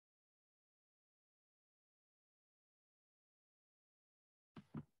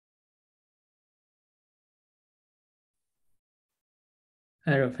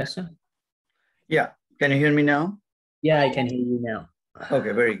Hi, Professor. Yeah, can you hear me now? Yeah, I can hear you now.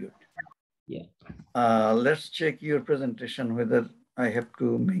 Okay, very good. Yeah. Let's check your presentation, whether I have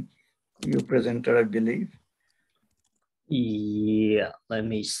to make you presenter, I believe. Yeah, let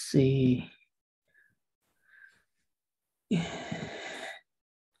me see.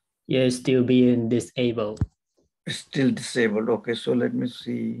 Yeah, still being disabled. Still disabled. Okay, so let me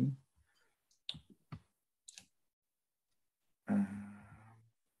see.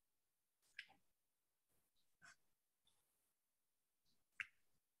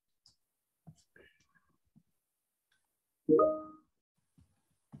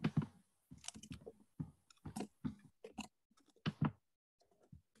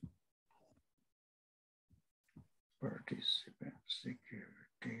 Participant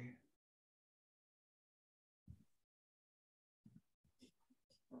security.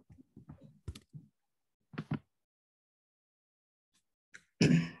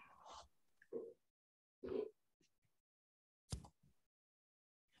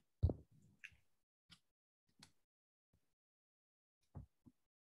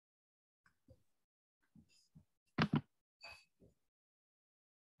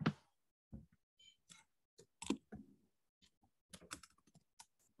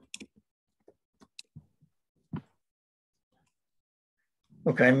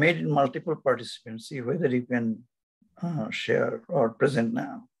 Okay, I made it multiple participants. See whether you can share or present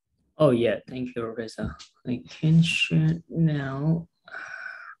now. Oh, yeah, thank you, Professor. I can share now.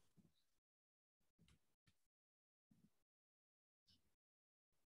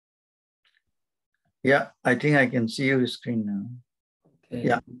 Yeah, I think I can see your screen now. Okay.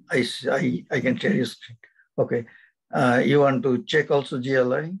 Yeah, I can share your screen. Okay, you want to check also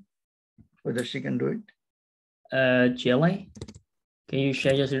GLI, whether she can do it? Jialei, can you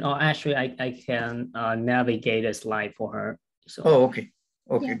share your screen? Oh, actually, I can navigate a slide for her. So. Oh, okay.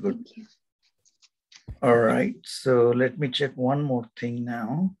 Okay, yeah, good. thank you. All right, so let me check one more thing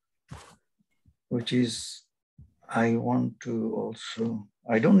now, which is I want to also,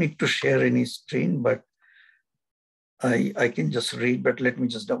 I don't need to share any screen, but I can just read, but let me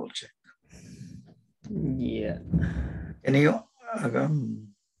just double check. Yeah. Can you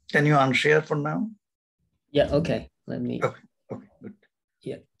unshare for now? Yeah, okay. Let me. Okay, okay, good.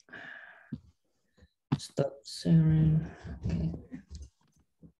 Yeah. Stop sharing. Okay.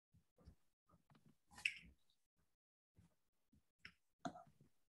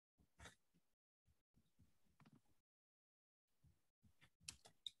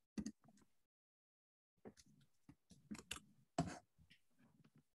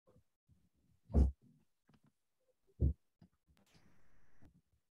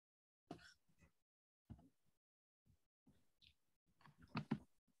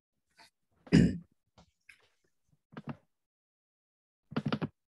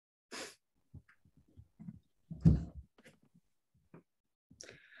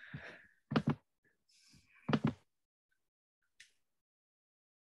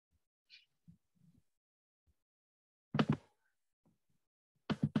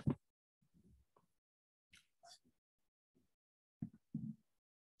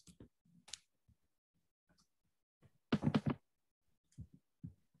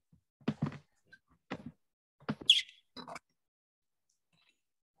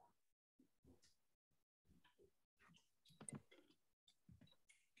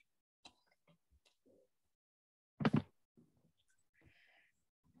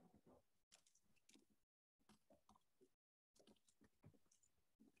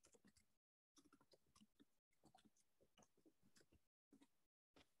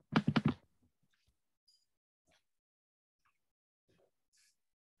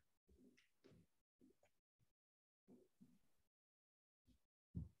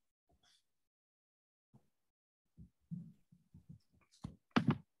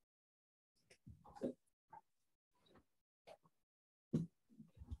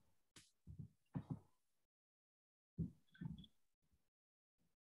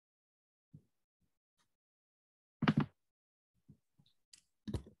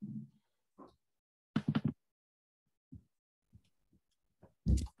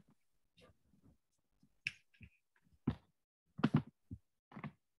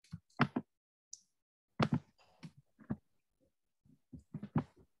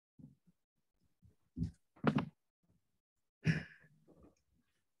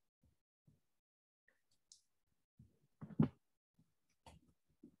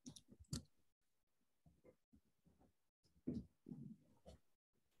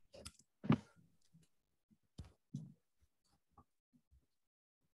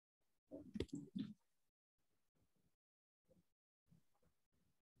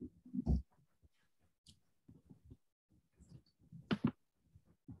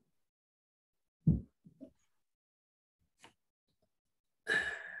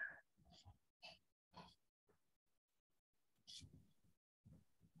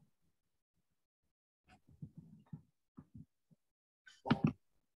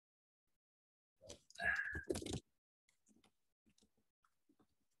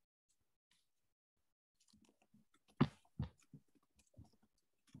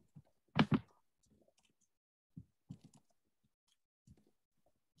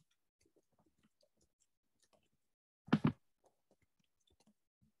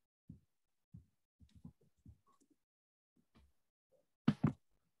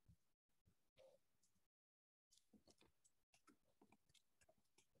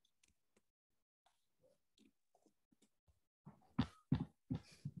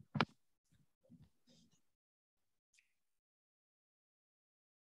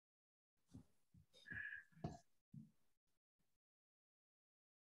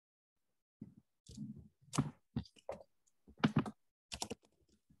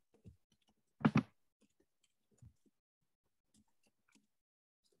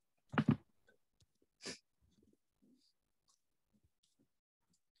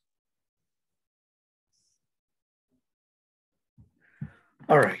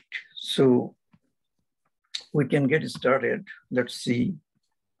 All right, so we can get started. Let's see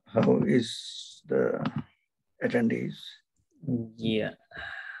how is the attendees. Yeah.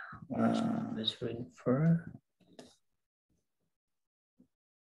 Let's refer.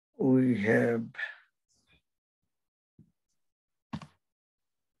 We have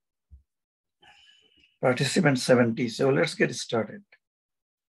participants 70, so let's get started.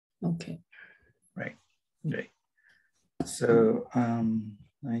 Okay. Right. So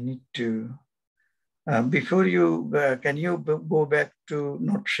I need to, before you, can you go back to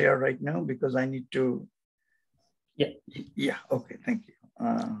not share right now because I need to. Yeah. Yeah, okay, thank you.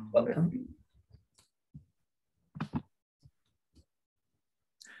 Welcome.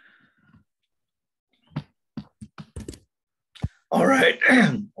 All right,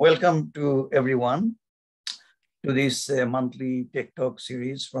 welcome to everyone to this monthly Tech Talk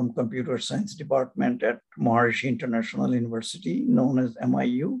series from Computer Science Department at Maharishi International University, known as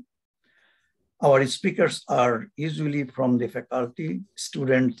MIU. Our speakers are usually from the faculty,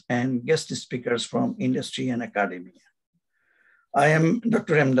 students, and guest speakers from industry and academia. I am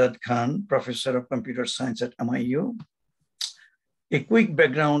Dr. Imdad Khan, Professor of Computer Science at MIU. A quick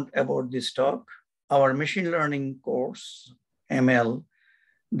background about this talk. Our machine learning course, ML,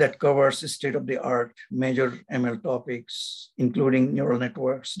 that covers state-of-the-art major ML topics, including neural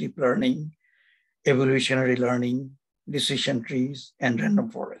networks, deep learning, evolutionary learning, decision trees, and random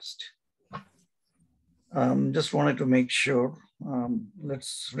forest. Just wanted to make sure,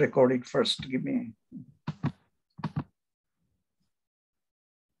 let's record it first, give me.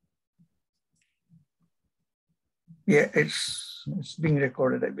 Yeah, it's being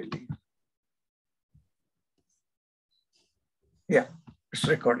recorded, I believe. Yeah, it's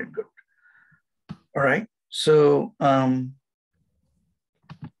recorded, good. All right, so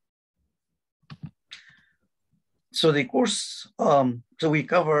the course, so we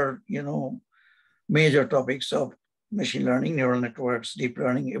cover, major topics of machine learning, neural networks, deep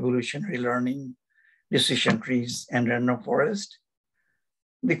learning, evolutionary learning, decision trees, and random forest.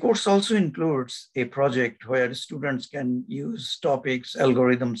 The course also includes a project where students can use topics,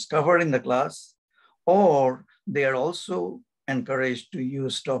 algorithms covered in the class, or they are also encouraged to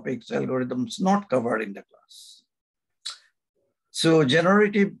use topics, algorithms not covered in the class. So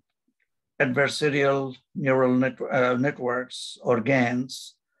generative adversarial neural networks, or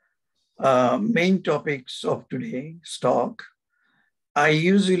GANs, main topics of today's talk, I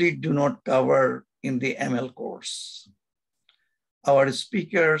usually do not cover in the ML course. Our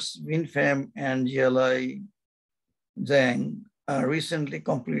speakers, Vinh Pham and Jialei Zhang, recently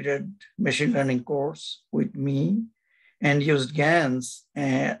completed machine learning course with me and used GANs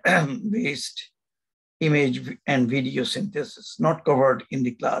based image and video synthesis, not covered in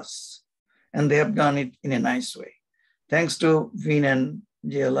the class. And they have done it in a nice way. Thanks to Vinh and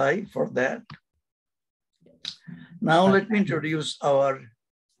Jialei for that. Now let me introduce our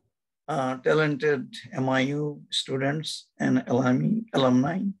talented MIU students and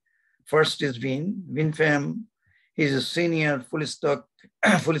alumni. First is Vinh. Vinh Pham, he's a senior full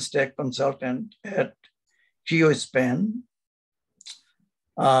stack consultant at Creospan,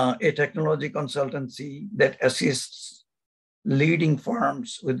 a technology consultancy that assists leading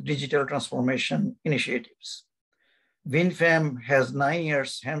firms with digital transformation initiatives. Vinh Pham has 9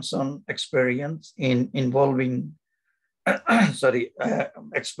 years hands-on experience involving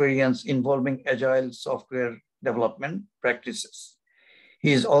agile software development practices.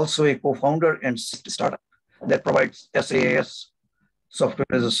 He is also a co-founder and startup that provides SAAS, software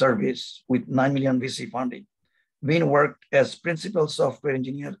as a service, with 9 million VC funding. Vinh worked as principal software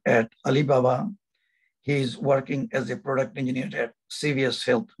engineer at Alibaba. He is working as a product engineer at CVS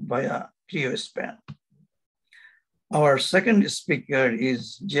Health via Creospan. Our second speaker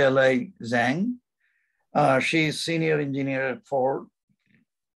is Jialei Zhang. She is senior engineer at Ford.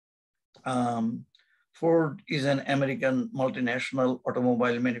 Ford is an American multinational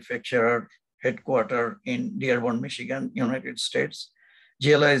automobile manufacturer headquartered in Dearborn, Michigan, United States.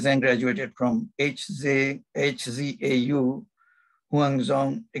 Jialei Zhang graduated from HZAU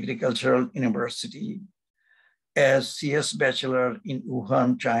Huangzhou Agricultural University as CS Bachelor in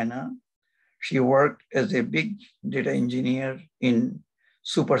Wuhan, China. She worked as a big data engineer in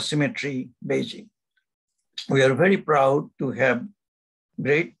Supersymmetry, Beijing. We are very proud to have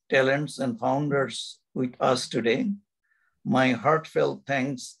great talents and founders with us today. My heartfelt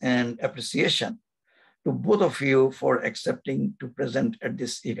thanks and appreciation to both of you for accepting to present at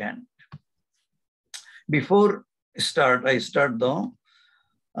this event. Before I start though,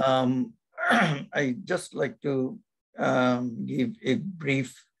 I just like to give a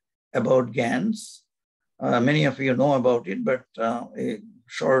brief about GANs. Many of you know about it, but a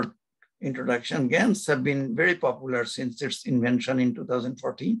short introduction. GANs have been very popular since its invention in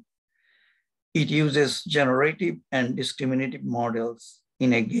 2014. It uses generative and discriminative models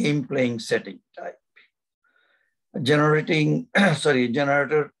in a game playing setting type. Generator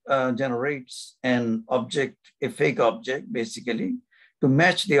generates an object, a fake object, basically, to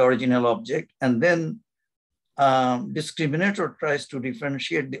match the original object, and then discriminator tries to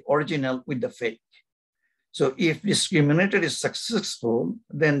differentiate the original with the fake. So if discriminator is successful,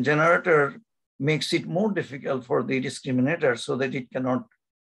 then generator makes it more difficult for the discriminator so that it cannot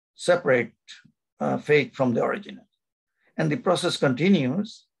separate fake from the original. And the process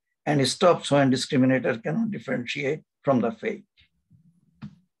continues and it stops when discriminator cannot differentiate from the fake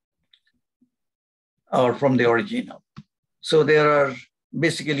or from the original. So there are,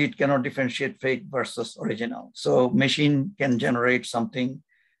 basically it cannot differentiate fake versus original. So machine can generate something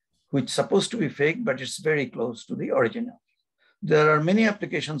which is supposed to be fake, but it's very close to the original. There are many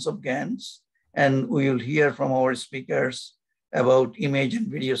applications of GANs, and we will hear from our speakers about image and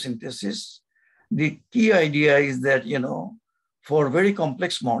video synthesis. The key idea is that, for very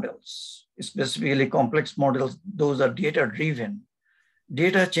complex models, specifically complex models, those are data-driven.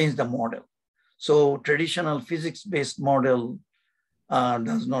 Data change the model. So traditional physics-based model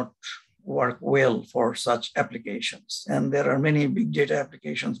does not work well for such applications. And there are many big data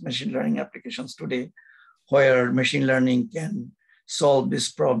applications, machine learning applications today, where machine learning can solve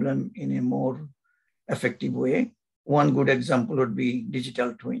this problem in a more effective way. One good example would be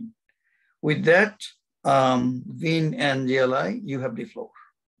digital twin. With that, Vinh and Jialei, you have the floor.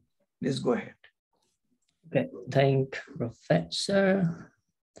 Please go ahead. Okay, thank Professor.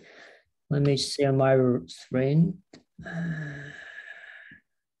 Let me share my screen.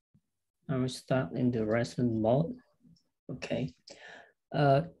 I'm start in the lesson mode. Okay.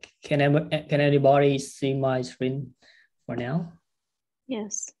 Can anybody see my screen for now?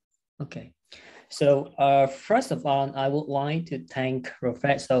 Yes. Okay. So first of all, I would like to thank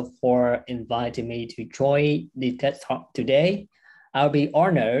Professor for inviting me to join the TED Talk today. I'll be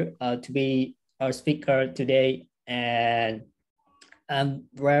honored to be our speaker today, and I'm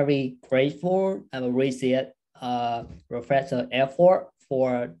very grateful and appreciate Professor effort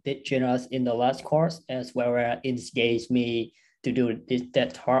for teaching us in the last course, as well as engage me to do this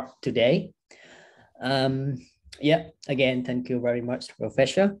TED Talk today. Yeah, again, thank you very much,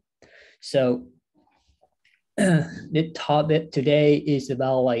 Professor. So the topic today is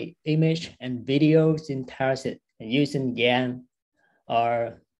about like image and video synthesis and using GAN,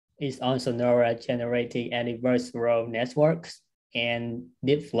 or is also known as generative adversarial networks and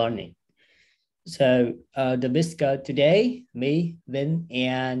deep learning. So the speaker today, me, Vinh,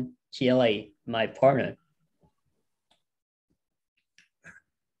 and Jialei, my partner.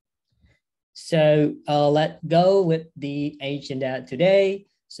 So let's go with the agenda today.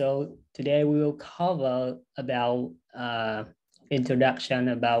 So today we will cover about introduction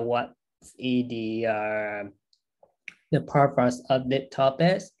about what is the purpose of the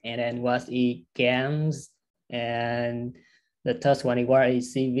topics, and then what's the GANs, and the first one is what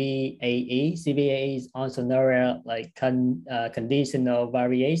is CVAE. CVAE is also known as like conditional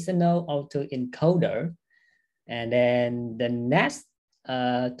variational autoencoder. And then the next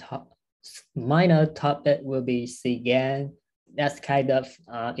minor topic will be CGAN. That's kind of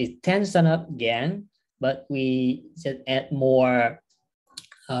extension of GAN, but we just add more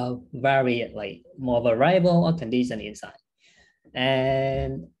more variable or condition inside.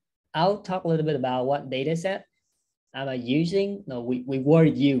 And I'll talk a little bit about what data set I'm using. No, we were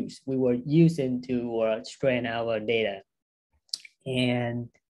using to train our data, and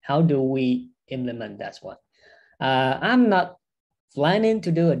how do we implement that one. I'm not planning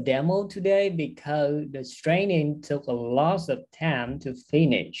to do a demo today because the training took a lot of time to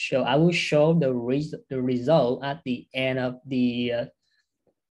finish. So I will show the result at the end of the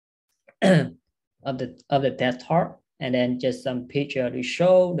of the TED Talk, and then just some picture to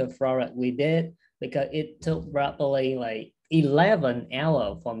show the flow that we did, because it took roughly like 11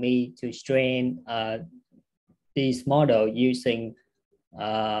 hours for me to train this model using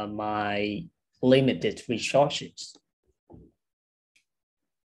my limited resources.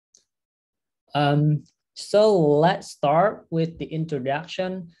 So let's start with the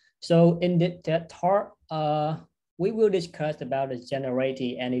introduction. So in the TED Talk, we will discuss about the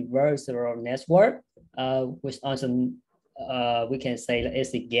generative adversarial network, which also we can say that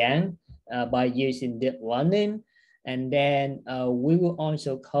it's a GAN by using deep learning. And then we will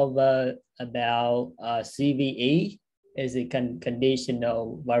also cover about CVE, is a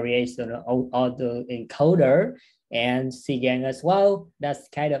conditional variational autoencoder, and CGAN as well. That's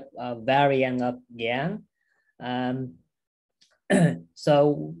kind of a variant of GAN.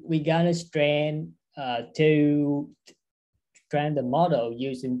 So we're gonna train to train the model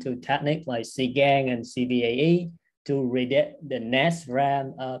using two techniques like GAN and CVAE to predict the next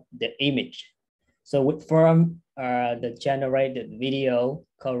frame of the image. So from the generated video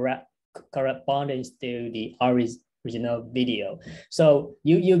corresponding to the original video. So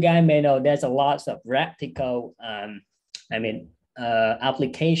you guys may know there's a lot of practical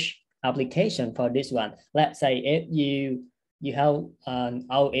application for this one. Let's say if you have an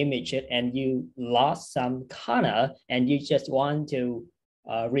old image and you lost some corner and you just want to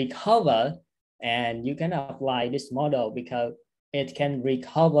recover, and you can apply this model because it can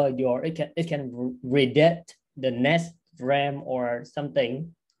recover it can predict the next frame or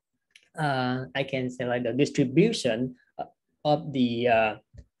something. I can say like the distribution of the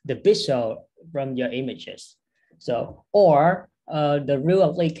visual from your images. So, or the real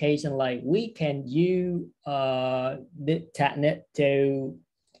application, like we can use the technique to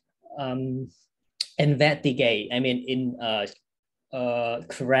investigate. I mean, in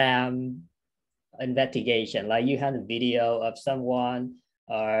crime investigation, like you have a video of someone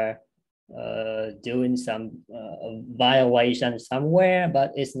or doing some violation somewhere,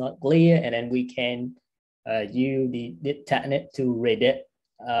 but it's not clear, and then we can use the technique to predict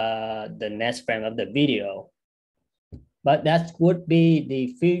the next frame of the video. But that would be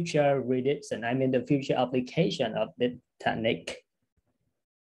the future prediction, I mean the future application of the technique.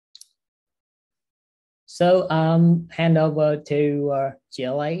 So hand over to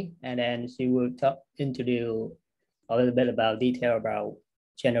Jialei, and then she will introduce a little bit about detail about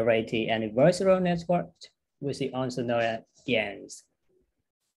generative and adversarial network, which is also known as GANs.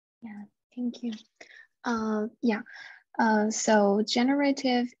 Yeah, thank you. So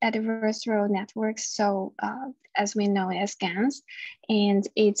generative adversarial networks, so as we know as GANs, and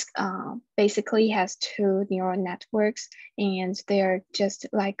it basically has two neural networks, and they're just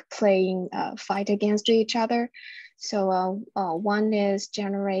like playing fight against each other. So one is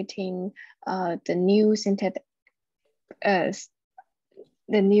generating the new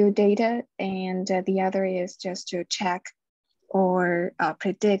data, and the other is just to check or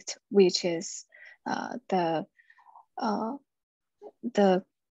predict which is the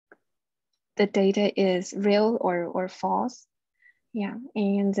data is real or false. Yeah,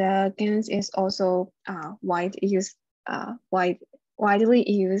 and GANs is also widely used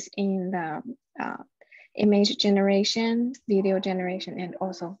in the image generation, video generation, and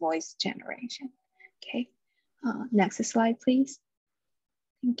also voice generation. Okay, next slide, please.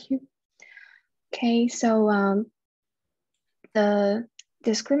 Thank you. Okay, so the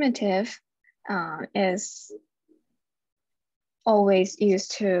discriminative is always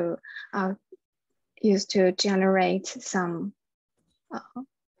used to generate some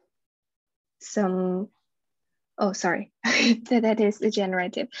oh, sorry, that is the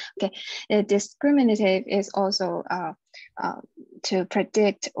generative. Okay, the discriminative is also to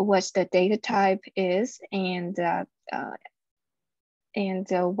predict what the data type is, and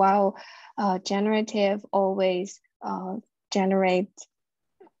while generative always generate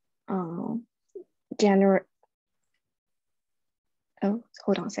oh,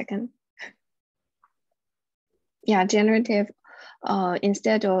 hold on a second. Yeah, generative,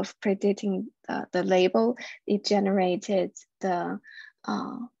 instead of predicting the label, it generated the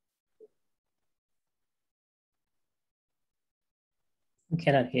I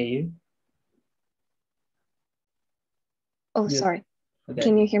cannot hear you. Oh, sorry. Okay.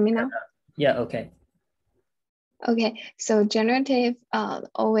 Can you hear me now? Yeah, okay. Okay, so generative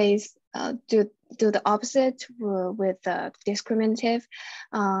always do the opposite with discriminative.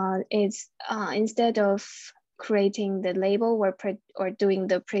 It's instead of creating the label or doing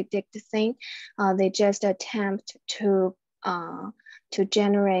the predict thing, they just attempt to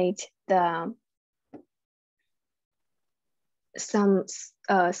generate the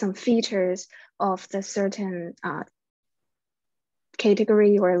some features of the certain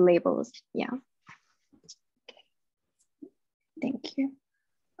category or labels. Yeah. Thank you.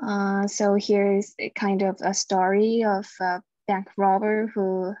 So here's kind of a story of a bank robber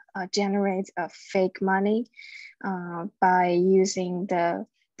who generates a fake money by using the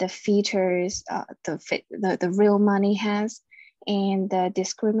features the real money has, and the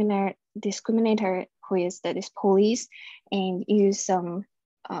discriminator who is this police, and use some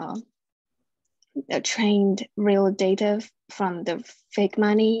trained real data from the fake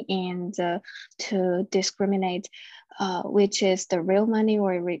money, and to discriminate which is the real money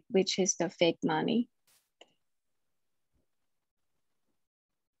or which is the fake money.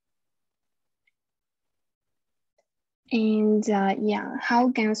 And yeah, how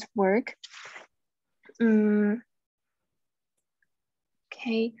GANs work.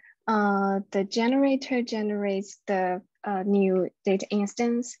 Okay, the generator generates the new data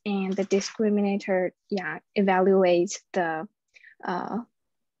instance, and the discriminator, evaluate the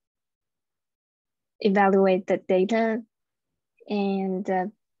data, and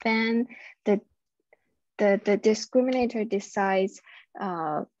then the discriminator decides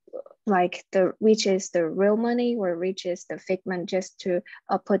like which is the real money or which is the fake money, just to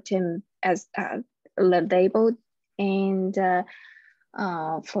put him as the label. And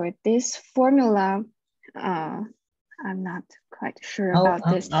for this formula, I'm not quite sure about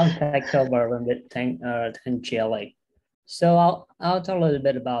this. I'll take over a bit, thank Jialei. So I'll talk a little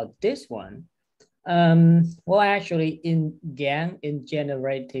bit about this one. Well, actually, in GAN, in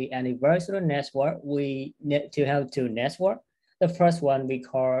generative and adversarial network, we need to have two networks. The first one we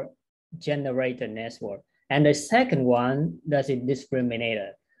call generator network, and the second one that's a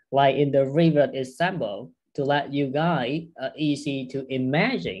discriminator. Like in the reverse example, to let you guys easy to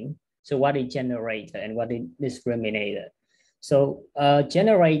imagine. So what is generator and what is discriminator? So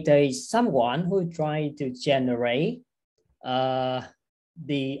generator is someone who tries to generate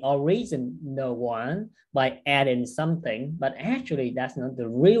the original one by adding something, but actually that's not the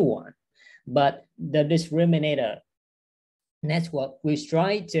real one. But the discriminator network, we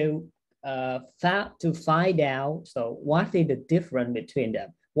try to find out, so what is the difference between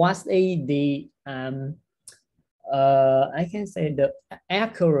them? What is the I can say the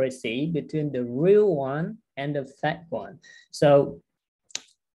accuracy between the real one and the fake one. So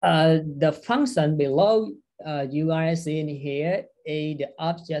the function below you guys seeing here is the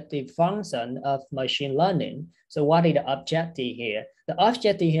objective function of machine learning. So what is the objective here? The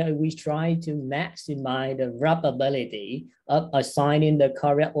objective here, we try to maximize the probability of assigning the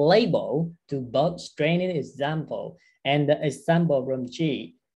correct label to both training example and the example from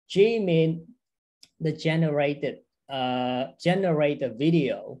G. G means the generated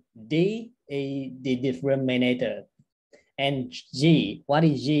video. D is the discriminator. And G, what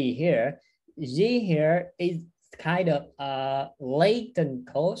is G here? G here is kind of latent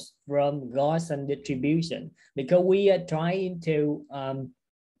cost from Gaussian distribution, because we are trying to,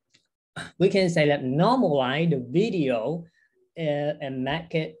 we can say that normalize the video and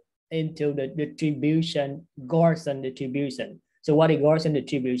make it into the distribution, Gaussian distribution. So what is Gaussian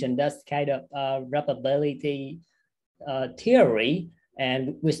distribution? That's kind of probability theory,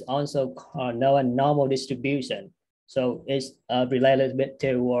 and which also know a normal distribution. So it's related a bit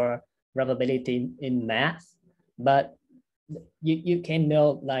to probability in math, but you can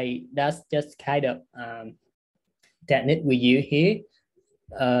know like that's just kind of technique we use here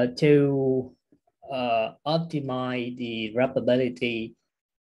to optimize the probability,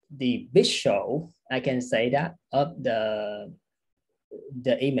 the visual, I can say that, of the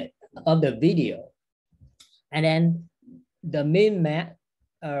image of the video. And then the min-max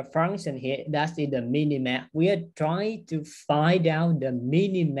function here, that's in the minimax. We are trying to find out the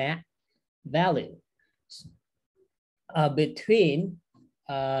minimax value between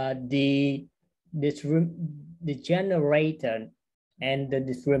the generator and the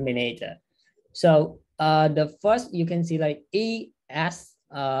discriminator. So the first, you can see like ES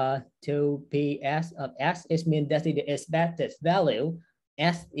to PS of S, it means that is the expected value.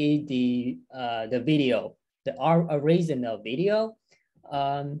 S is the video, the original video.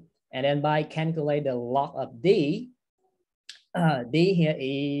 And then by calculate the log of D, D here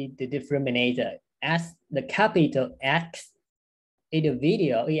is the discriminator. As the capital X is the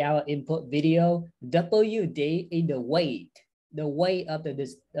video, is our input video. WD is the weight of the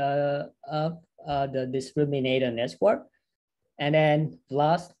discriminator network. And then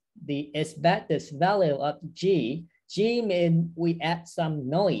plus the expected value of G. G means we add some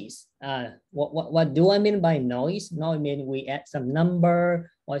noise. What do I mean by noise? Noise means we add some number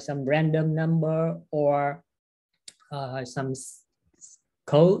or some random number or some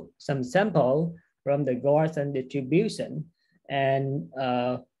code, some sample from the Gaussian distribution. And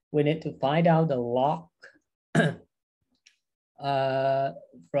we need to find out the log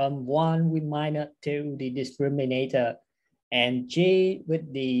from 1 we minus 2 the discriminator, and G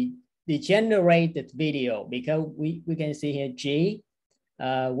with the generated video, because we can see here G,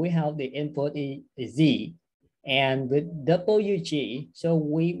 we have the input is Z, and with WG, so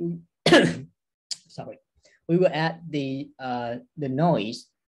we sorry, we will add the noise,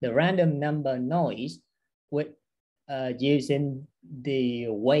 the random number noise, with using the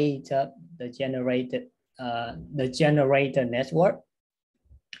weight of the generator network.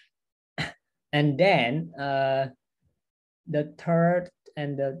 And then the third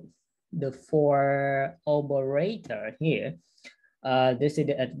and the fourth operator here, this is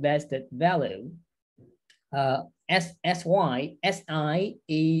the adjusted value. SI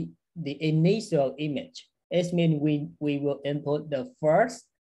is the initial image. It means we will input the first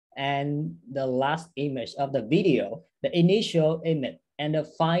and the last image of the video, the initial image and the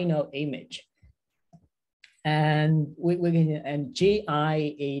final image. And we can, and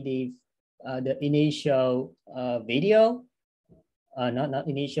GI is the initial video, not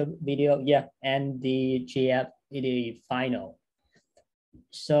initial video, yeah, and the GF is the final.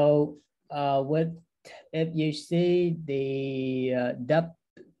 So if you see the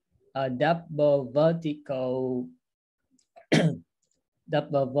double vertical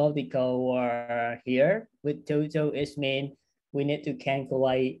here with total, it means we need to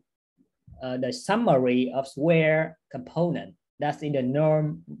calculate the summary of square component. That's in the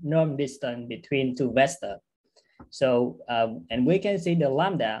norm distance between two vectors. So and we can see the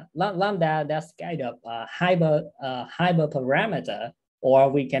lambda. That's kind of a hyperparameter, or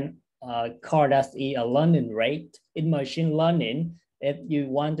we can call that a learning rate in machine learning. If you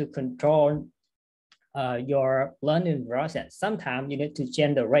want to control your learning process, sometimes you need to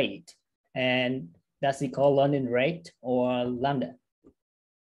change the rate, and that's called learning rate or lambda.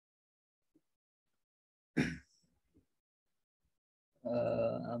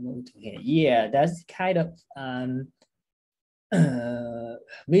 I'll move to here. Yeah, that's kind of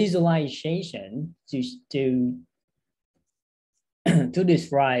visualization to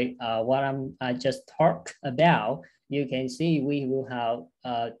describe what I just talked about. You can see we will have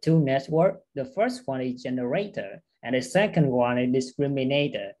two networks. The first one is generator, and the second one is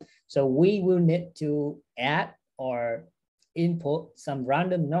discriminator. So we will need to add or input some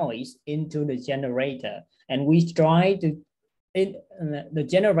random noise into the generator, and we try to the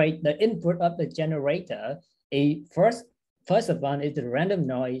input of the generator is first of all is the random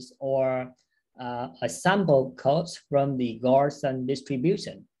noise or a sample code from the Gaussian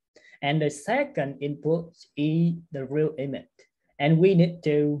distribution, and the second input is the real image, and we need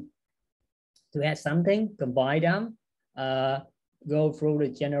to add something, combine them, go through the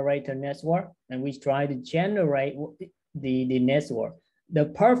generator network, and we try to generate the network. The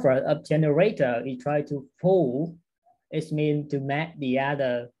purpose of generator is try to pull. It means to match the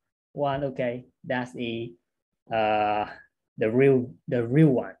other one. Okay, that's the real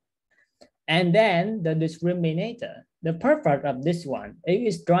one. And then the discriminator. The purpose of this one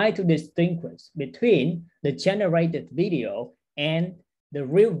is try to distinguish between the generated video and the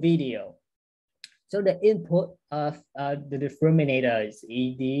real video. So the input of the discriminator is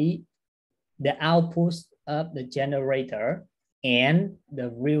the output of the generator and the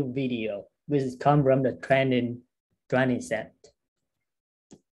real video, which comes from the training set.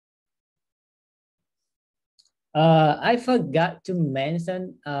 I forgot to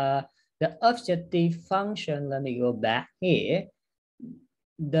mention the objective function. Let me go back here.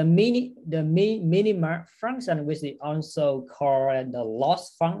 The minimark function, which is also called the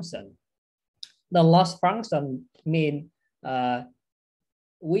loss function. The loss function means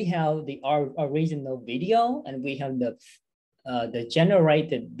we have the original video and we have the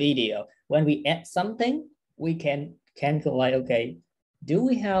generated video. When we add something, we can calculate, okay, do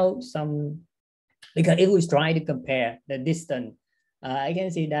we have some, because if we try to compare the distance, I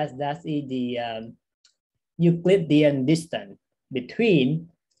can see that's the Euclidean distance between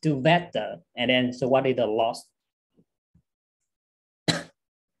two vectors, and then so what is the loss?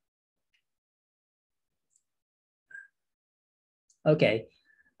 Okay,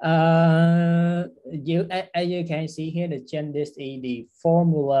 as you can see here, this is the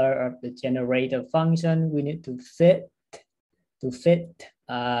formula of the generator function. We need to fit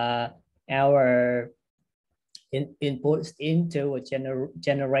our inputs into a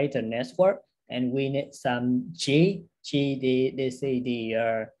generator network, and we need some G. This is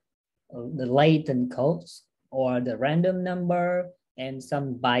the latent codes or the random number, and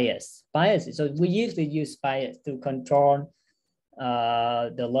some bias. So we usually use bias to control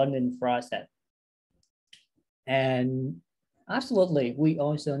the learning process. And absolutely, we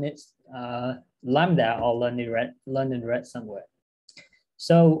also need lambda or learning rate somewhere.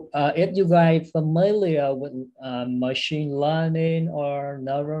 So if you guys familiar with machine learning or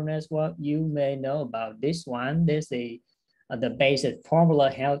neural network, you may know about this one. This is the basic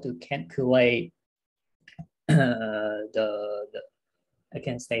formula how to calculate I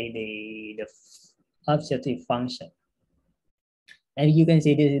can say the objective function. And you can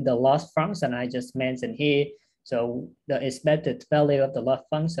see this is the loss function I just mentioned here. So the expected value of the loss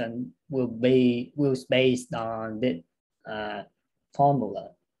function will be based on this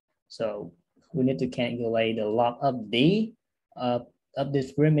formula. So we need to calculate the log of D of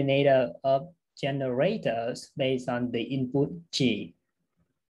discriminator of generators based on the input G.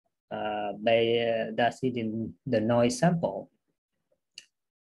 that's it in the noise sample.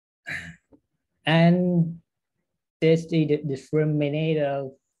 And this the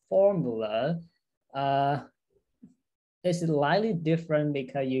discriminator formula is slightly different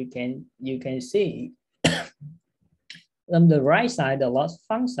because you can see on the right side the loss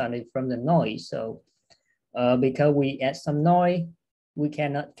function is from the noise. So because we add some noise, we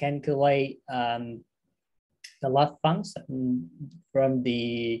cannot calculate the loss function from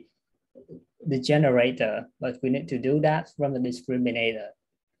the generator, but we need to do that from the discriminator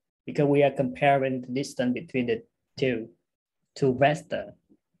because we are comparing the distance between the two vectors.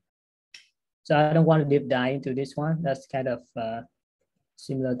 So I don't want to deep dive into this one. That's kind of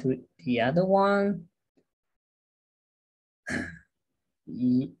similar to the other one.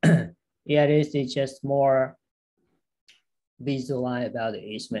 Yeah, this is just more visualize about the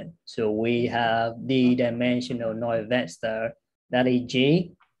instrument. So we have the dimensional noise vector, that is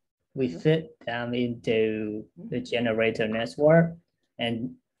G. We fit them into the generator network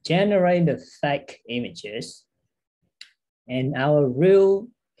and generate the fake images. And our real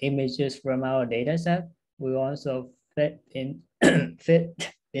images from our data set will also fit into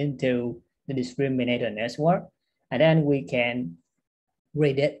the discriminator network. And then we can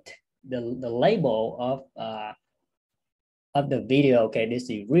predict the label of the video. Okay, this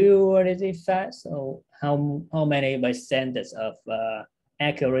is real or this is fake. So how many percentage of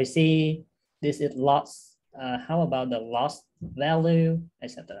accuracy? This is loss. How about the loss value,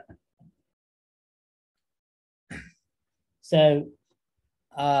 etc. So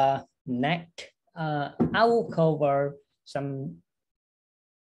next, I will cover some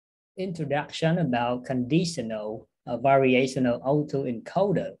introduction about conditional variational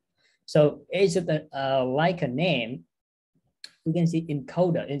autoencoder. So it's like a name. We can see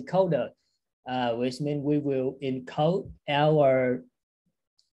encoder, which means we will encode our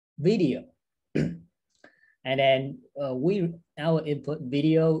video. And then our input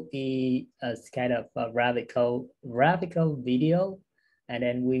video is a kind of a graphical video, and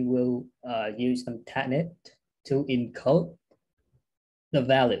then we will use some technique to encode the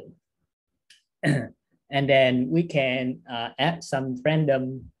value. And then we can add some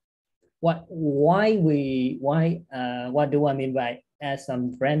random. What do I mean by add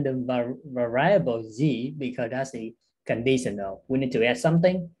some random variable z? Because that's a conditional. We need to add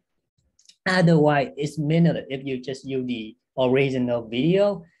something. Otherwise, it's meaningless if you just use the original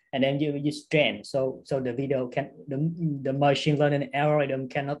video and then you use trend. So the video the machine learning algorithm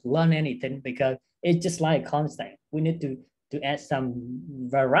cannot learn anything because it's just like constant. We need to add some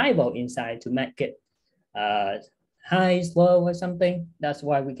variable inside to make it high, slow, or something. That's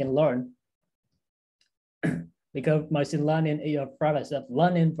why we can learn. Because machine learning is a process of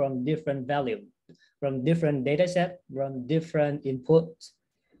learning from different values, from different data set, from different inputs.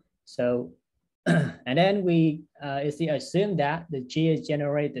 So, and then we assume that the G is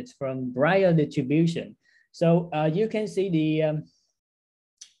generated from Brier distribution. So you can see the,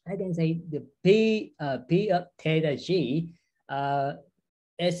 I can say the P of theta G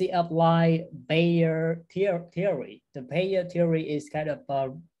as it apply Bayes theory. The Bayes theory is kind of a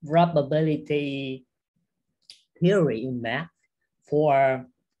probability theory in math for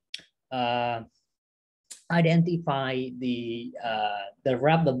identify the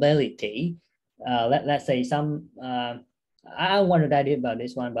probability. Let's say some. I don't want to dive deep about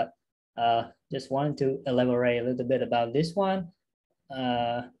this one, but just want to elaborate a little bit about this one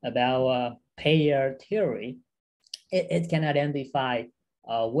about Bayes theory. It can identify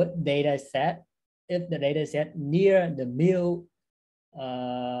what data set, if the data set near the middle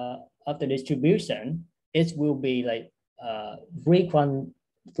of the distribution, it will be like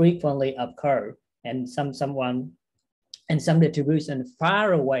frequently occur, and some distribution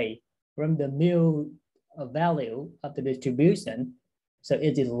far away from the middle value of the distribution, so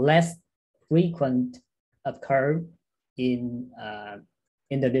it is less frequent occur in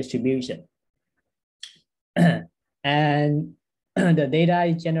the distribution. And the data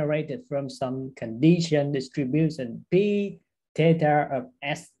is generated from some condition distribution P theta of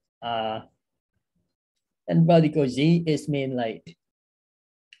S and vertical Z is mean like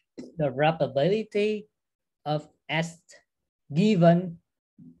the probability of S given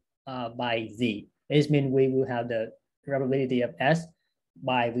by Z. It means we will have the probability of S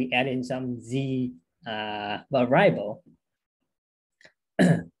by we add in some Z variable.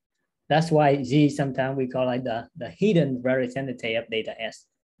 That's why Z sometimes we call like the hidden variability of data S,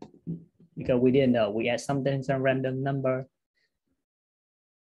 because we didn't know, we add something, some random number.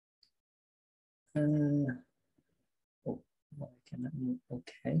 Oh, I cannot move.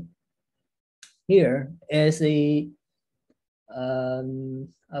 Okay. Here is the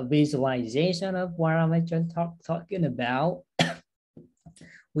a visualization of what I'm actually talking about.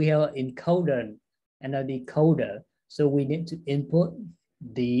 We have an encoder and a decoder. So we need to input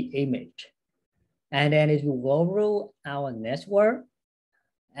the image. And then it will go through our network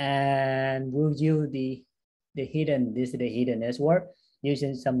and we'll use the hidden network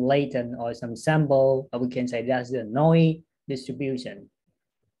using some latent or some sample, or we can say that's the noise distribution,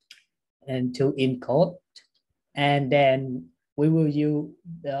 and to encode. And then we will use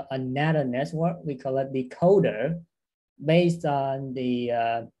another network, we call it decoder, based on the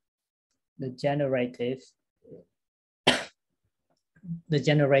generative,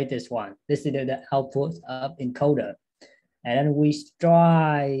 one. This is the output of encoder. And then we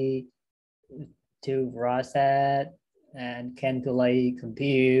try to process and calculate,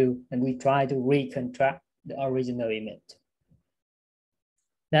 compute, and we try to reconstruct the original image.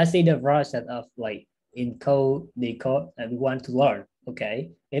 That's the process of like encode, decode, and we want to learn.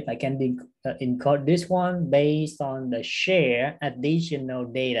 Okay, if I can encode this one based on the shared additional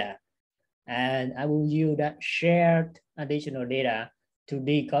data, and I will use that shared additional data to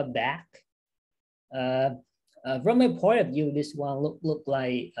decode back. From my point of view, this one look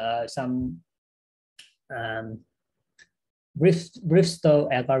like some Bristol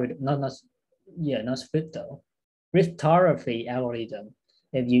algorithm, not Bristol, cryptography algorithm.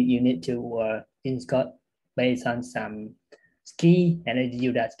 If you need to encode based on some key and then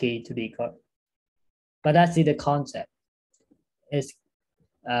use that key to decode. But that's the concept. It's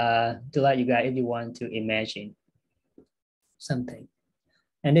to let you guys if you want to imagine something.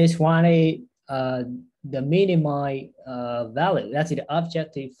 And this one is the minimize value. That's the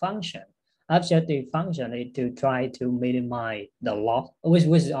objective function. Objective function is to try to minimize the loss, which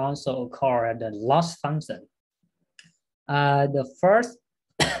is also called the loss function. The first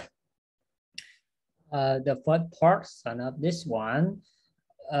portion of this one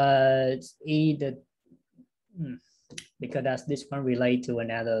is either because that's this one relate to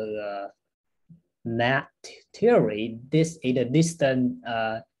another math theory. This is the distant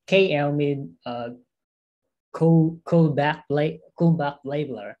KL mean Quoc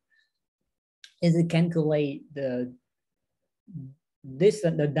labeler. Is it calculate the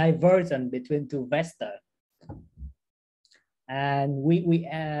divergence between two vectors, and we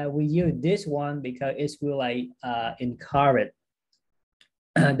use this one because it will like encourage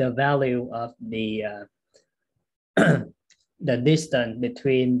the value of the the distance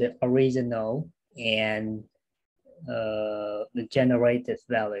between the original and the generated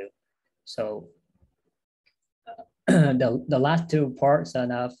value. So the last two parts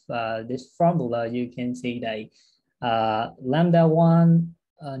of this formula, you can see that lambda 1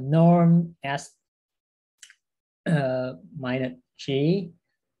 norm s minus g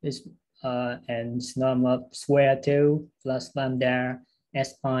is and norm of square 2 plus lambda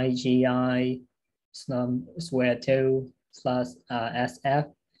si gi norm square 2 plus sf.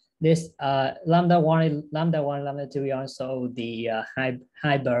 This lambda 1, lambda 2 is also the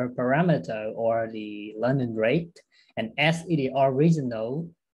hyperparameter or the learning rate, and S is the original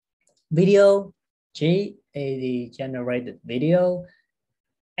video, G is the generated video,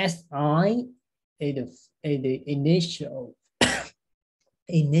 SI is the initial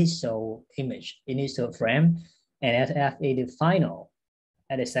image, initial frame, and SF is the final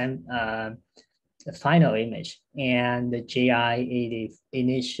at the same the final image, and the GI is the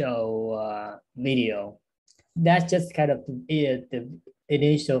initial video. That's just kind of the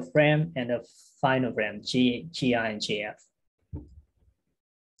initial frame and the final frame, GI and GF.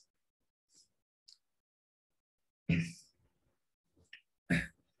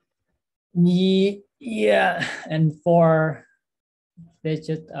 Yeah, and for let's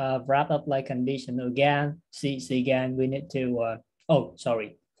just wrap up like conditional GAN, C GAN, we need to, oh,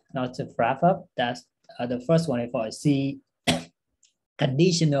 sorry, not to wrap up. That's the first one for C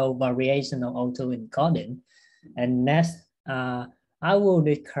conditional variational autoencoding. And next, I will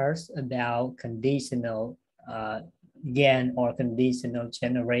discuss about conditional GAN or conditional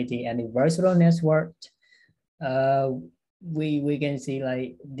generating adversarial network. We can see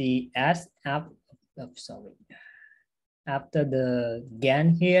like the S app, after the GAN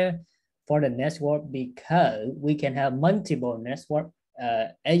here for the network, because we can have multiple network.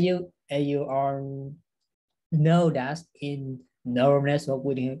 As you are know that in neural network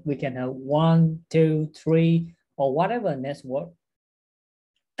we can have 1, 2, 3 or whatever network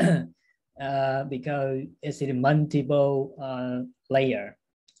because it's a multiple layer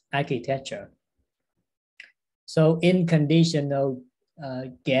architecture. So in conditional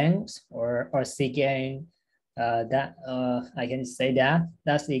GANs or CGAN, that I can say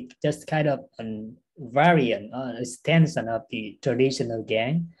that's just kind of variant, extension of the traditional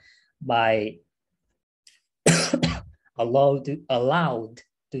GAN by allowed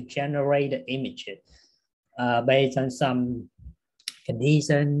to generate the images based on some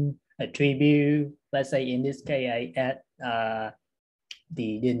condition, attribute. Let's say in this case, I add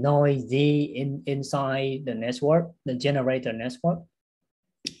the noise inside the network, the generator network,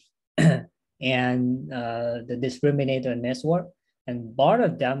 and the discriminator network, and both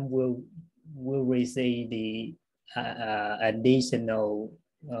of them will receive the additional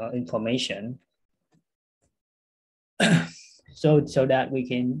information, so that we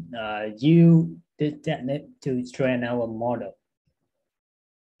can use this technique to train our model.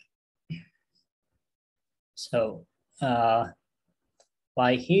 So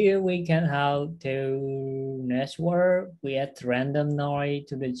by here we can have two network. We add random noise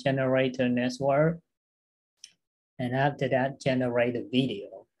to the generator network, and after that generate a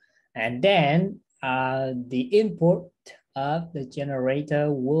video, and then the input of the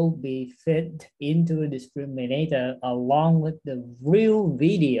generator will be fed into a discriminator along with the real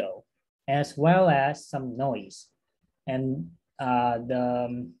video as well as some noise. And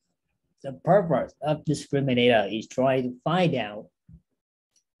the purpose of discriminator is try to find out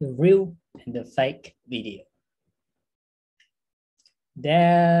the real and the fake video.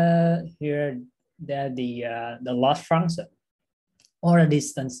 There here the loss function or the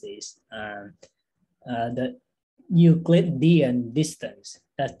distances, the Euclidean distance.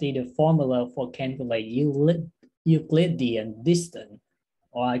 That's the formula for calculate Euclidean distance,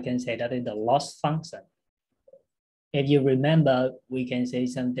 or I can say that is the loss function. If you remember, we can say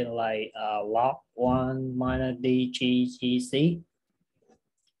something like log 1 minus dGGC.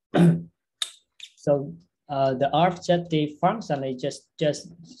 So the objective function is just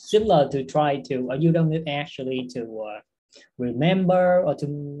similar to try to, you don't need actually to remember or to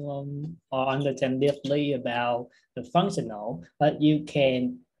or understand deeply about the functional, but you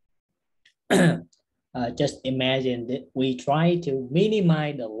can just imagine that we try to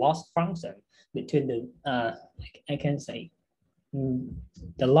minimize the loss function between the, I can say,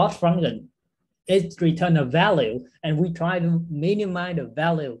 the loss function is return a value, and we try to minimize the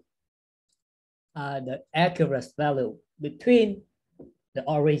value, the accurate value between the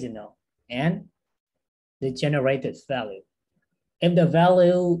original and the generated value. If the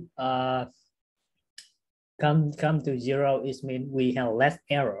value come to 0, it means we have less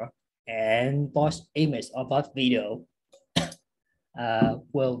error, and both image or both video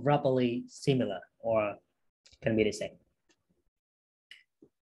will roughly similar or can be the same.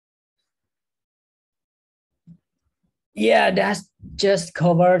 Yeah, that's just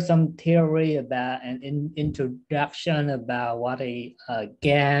cover some theory about an introduction about what a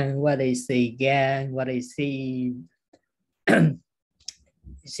GAN, what is a GAN, what is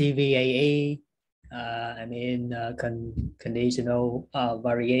CVAE, I mean conditional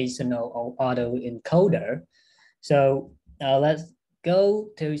variational autoencoder. So let's go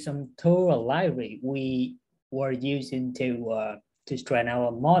to some tool or library we were using to train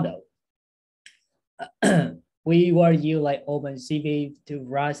our model. We were using like OpenCV to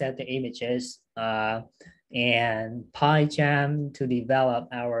process the images and PyCharm to develop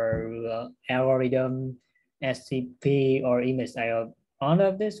our algorithm, SCP or image IO. All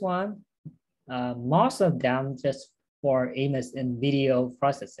of this one, most of them just for image and video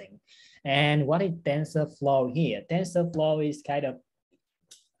processing. And what is TensorFlow here? TensorFlow is kind of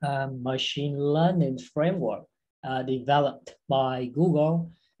machine learning framework developed by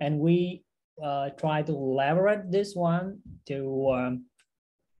Google, and we try to leverage this one to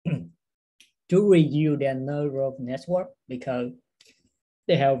review their neural network, because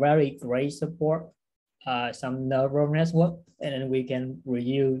they have very great support some neural network, and then we can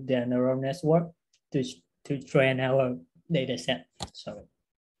review their neural network to train our data set. Sorry.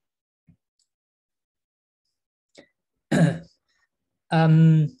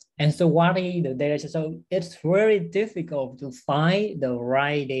 And so what is the data set? So it's very difficult to find the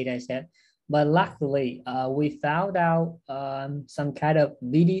right data set, but luckily we found out some kind of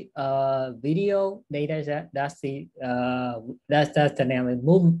video data set. That's the name of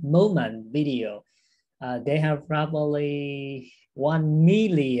movement video. They have probably 1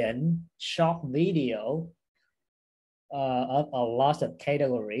 million short video of a lot of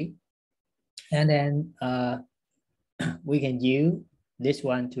category, and then we can use this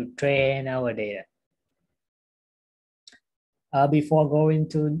one to train our data. Before going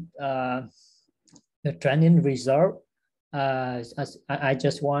to the training result, I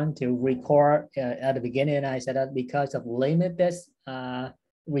just want to record at the beginning. I said that because of limited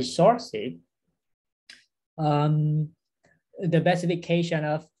resources, the specification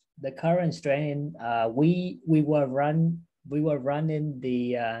of the current training, we were running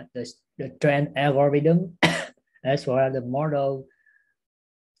the trend algorithm as well as the model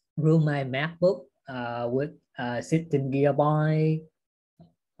through my MacBook with 16 gigabyte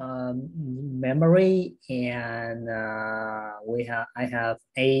memory, and I have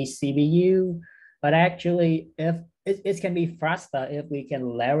a CPU. But actually, if it can be faster if we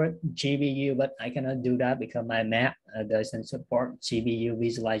can leverage GPU, but I cannot do that because my Mac doesn't support GPU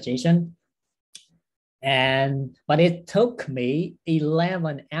visualization. But it took me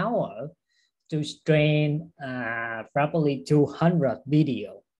 11 hours to train probably 200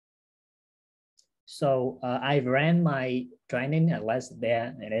 video. So I ran my training at less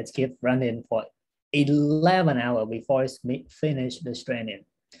there, and it kept running for 11 hours before it's finished the training.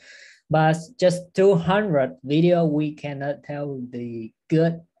 But just 200 video, we cannot tell the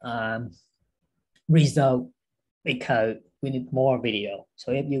good result because we need more video.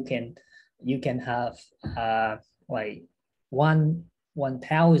 So if you can have like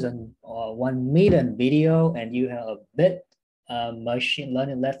 1,000 or 1 million video, and you have a bit machine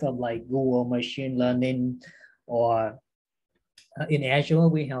learning platform like Google machine learning, or in Azure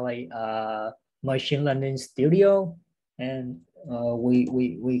we have like machine learning studio, and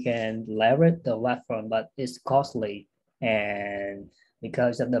we can leverage the platform, but it's costly, and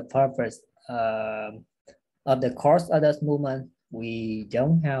because of the purpose of the cost of this movement, we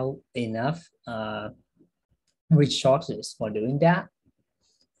don't have enough resources for doing that.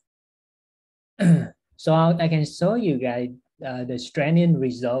 So I can show you guys the training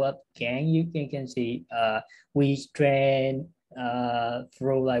result of GAN. You can see we train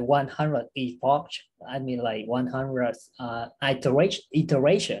through like 100 epochs. I mean like 100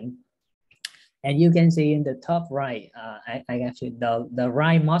 iteration. And you can see in the top right, I actually the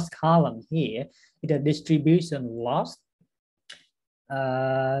rightmost column here is the distribution loss.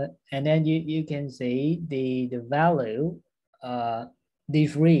 And then you can see the value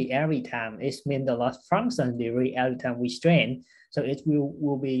degree every time. It means the loss function degree every time we train. So it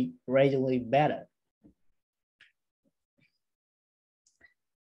will be gradually better.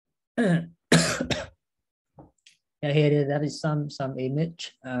 Here that is some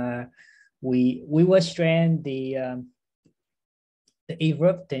image. We will train the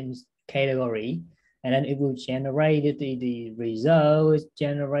eruptions category, and then it will generate the results,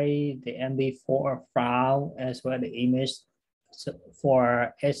 generate the MB4 file as well the image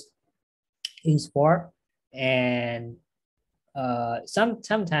for export. And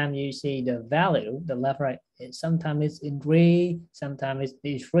sometimes you see the value, the left right, sometimes it's in 3, sometimes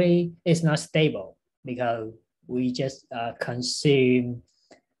it's 3. It's not stable because we just consume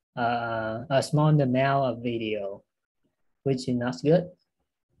a small amount of video, which is not good.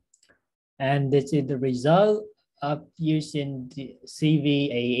 And this is the result of using the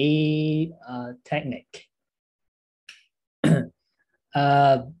CVAE technique.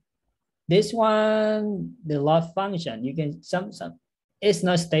 This one, the loss function, you can it's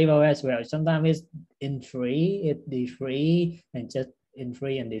not stable as well. Sometimes it's in 3, it's D3, and just in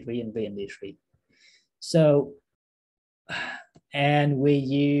 3 and D3 and B and D3. So, and we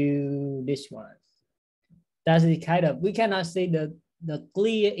use this one. That's the kind of, we cannot see the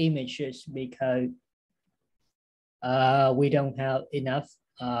clear images because we don't have enough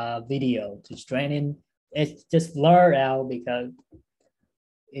video to train in. It's just blurred out because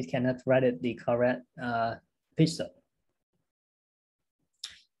it cannot read the correct pixel.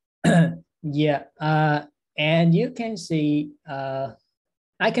 Yeah, and you can see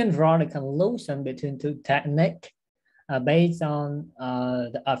I can draw the conclusion between two techniques based on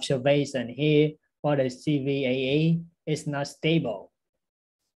the observation here. For the CVAE, it's not stable.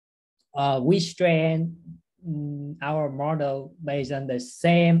 We train our model based on the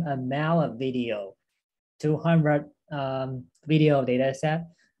same amount of video, 200 video data set,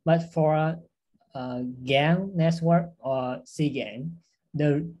 but for GAN network or CGAN,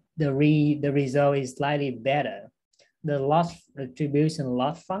 the result is slightly better. The loss retribution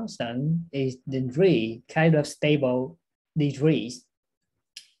loss function is degree, kind of stable degrees.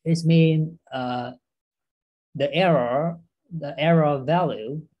 It means the error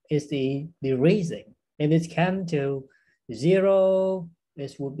value is the reason. If it comes to 0,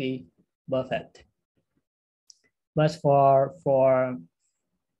 this would be perfect. But for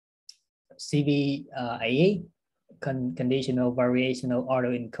CVAE, conditional variational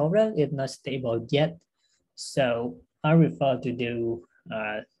autoencoder, it's not stable yet. So I prefer to do,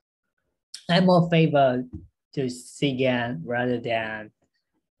 I'm more favor to CGAN rather than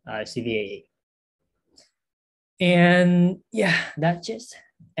CVAE. And yeah, that's just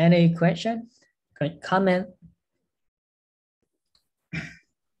any question, comment?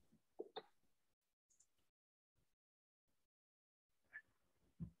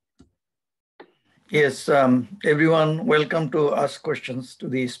 Yes, everyone, welcome to ask questions to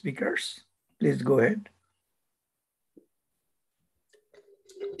the speakers. Please go ahead.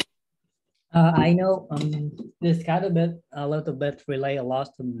 I know this kind of bit a little bit relate a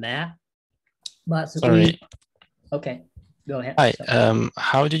lot to math, but Sorry. Okay, go ahead. Hi.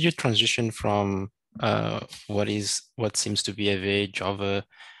 How did you transition from what seems to be a very Java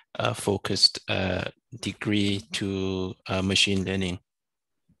focused degree to machine learning?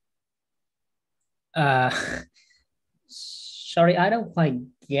 Sorry, I don't quite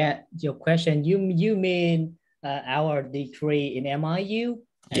get your question. You mean our degree in MIU?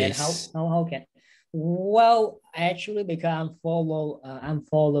 And yes. how can? Well, actually, because I'm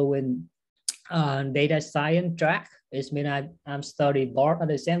following data science track. It means I'm studying both at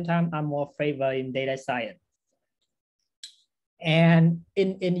the same time. I'm more favor in data science. And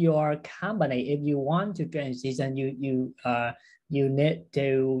in your company, if you want to transition, you need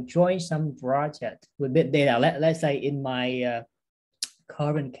to join some project with big data. Let's say in my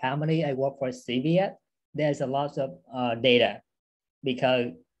current company, I work for CVS. There's a lot of data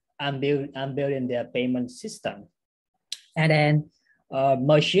because I'm building their payment system, and then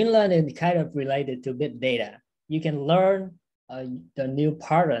machine learning is kind of related to big data. You can learn the new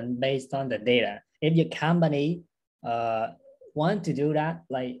pattern based on the data. If your company want to do that,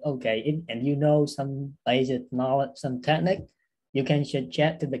 like, okay, and you know some basic knowledge, some technique, you can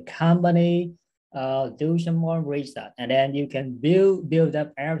suggest to the company, do some more research, and then you can build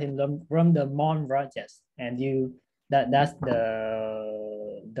up everything from the mon projects, and that's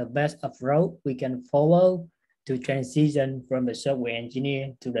the best approach we can follow to transition from the software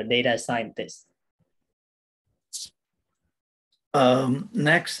engineer to the data scientist.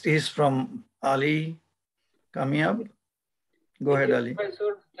 Next is from Ali Kamiab. Go ahead, Ali.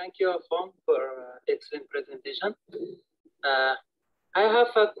 Professor, thank you, Pham, for excellent presentation. I have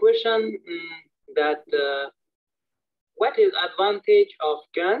a question that what is advantage of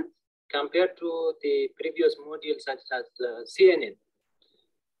GAN compared to the previous modules such as CNN?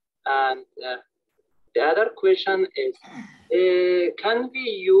 And the other question is, can we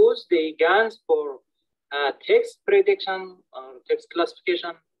use the GANs for text prediction or text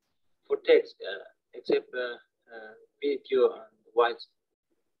classification for text, except video and voice?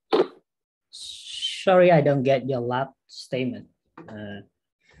 Sorry, I don't get your last statement.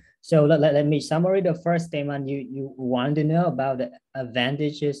 So let me summarize the first statement. You want to know about the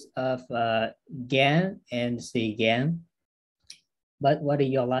advantages of GAN and CGAN. But what is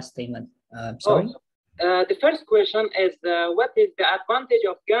your last statement? Sorry. The first question is what is the advantage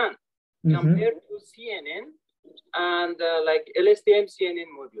of GAN compared to CNN and like LSTM CNN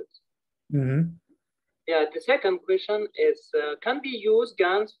modules? Yeah, the second question is, can we use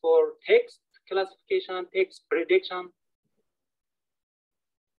GANs for text classification, text prediction?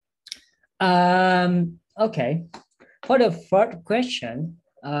 Okay. For the first question,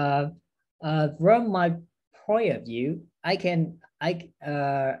 from my point of view, I can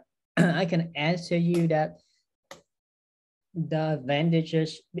answer you that the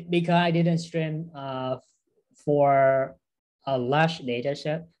advantages, because I didn't train for a large data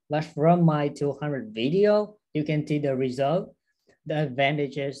set, but from my 200 video, you can see the result. The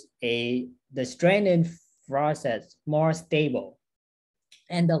advantages the training process more stable,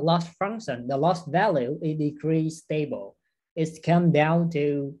 and the loss function, the loss value, it decrease stable. It's come down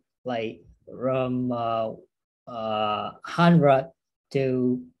to like from 100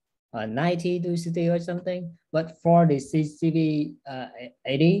 to 90 to 60 or something. But for the CCV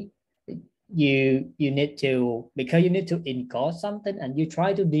 80, you need to, because you need to encode something and you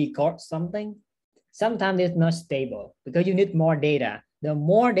try to decode something, sometimes it's not stable because you need more data. The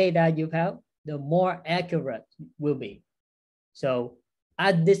more data you have, the more accurate will be. So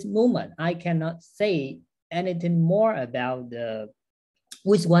at this moment, I cannot say anything more about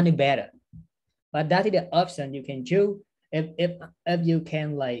which one is better. But that is the option you can choose. If you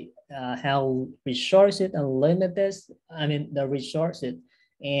can like have resources unlimited, I mean the resources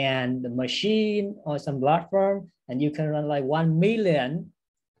and the machine or some platform, and you can run like 1 million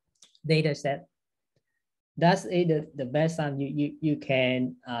data set. That's the best time you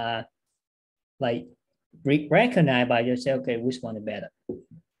can like recognize by yourself, okay, which one is better.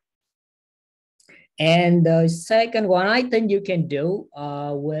 And the second one, I think you can do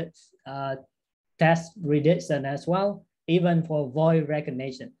with text prediction as well, even for voice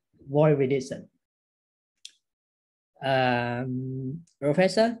recognition, voice prediction.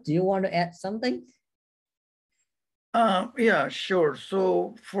 Professor, do you want to add something? Yeah, sure.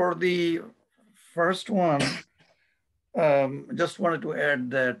 So for the first one, just wanted to add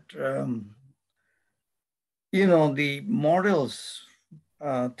that, you know, the models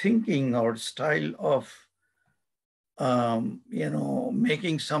thinking or style of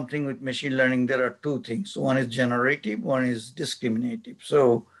making something with machine learning, there are two things. One is generative, one is discriminative.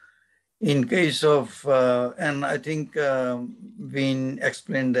 So in case of, and I think Vinh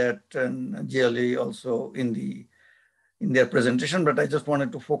explained that, and Jialei also in their presentation, but I just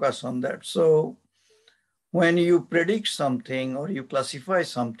wanted to focus on that. So when you predict something or you classify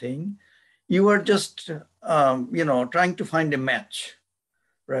something, you are just, trying to find a match.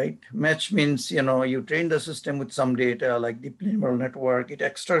 Right? Match means, you train the system with some data like deep neural network, it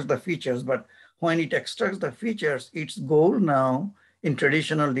extracts the features, but when it extracts the features, its goal now in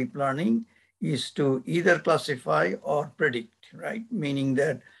traditional deep learning is to either classify or predict, right? Meaning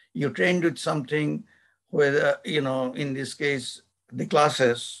that you trained with something where, in this case, the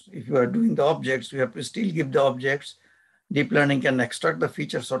classes, if you are doing the objects, you have to still give the objects. Deep learning can extract the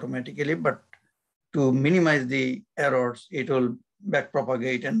features automatically, but to minimize the errors, it will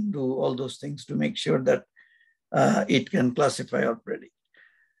backpropagate and do all those things to make sure that it can classify or predict.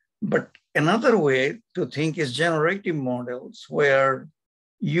 But another way to think is generative models where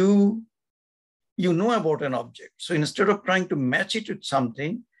you know about an object. So instead of trying to match it with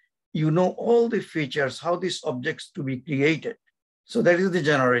something, you know all the features, how these objects to be created. So that is the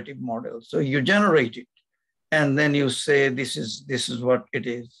generative model. So you generate it and then you say, this is what it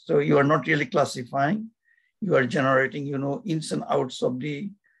is. So you are not really classifying. You are generating, ins and outs of the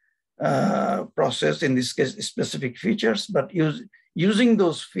process, in this case, specific features, but using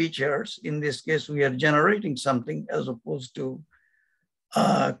those features, in this case, we are generating something as opposed to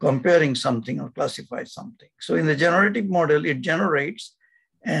comparing something or classify something. So in the generative model, it generates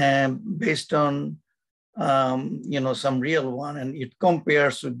based on, some real one, and it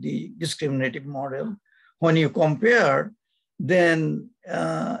compares with the discriminative model. When you compare, then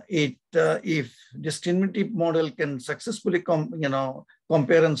if discriminative model can successfully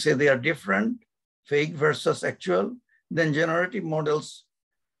compare and say they are different, fake versus actual, then generative models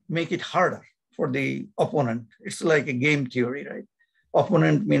make it harder for the opponent. It's like a game theory, right?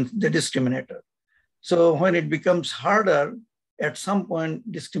 Opponent means the discriminator. So when it becomes harder, at some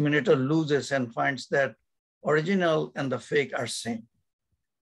point, discriminator loses and finds that original and the fake are same.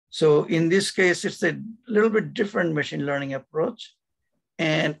 So in this case, it's a little bit different machine learning approach,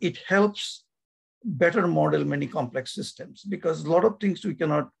 and it helps better model many complex systems, because a lot of things we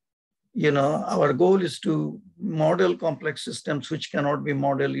cannot, our goal is to model complex systems which cannot be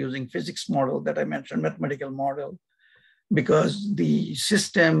modeled using physics model that I mentioned, mathematical model, because the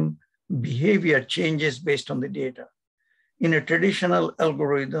system behavior changes based on the data. In a traditional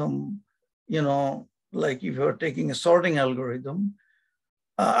algorithm, like if you're taking a sorting algorithm,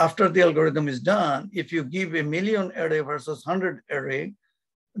 after the algorithm is done, if you give 1 million array versus 100 array,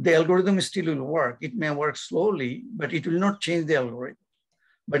 the algorithm still will work. It may work slowly, but it will not change the algorithm.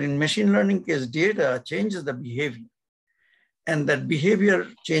 But in machine learning case, data changes the behavior. And that behavior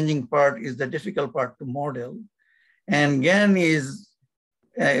changing part is the difficult part to model. And GAN is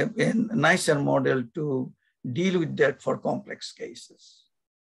a nicer model to deal with that for complex cases.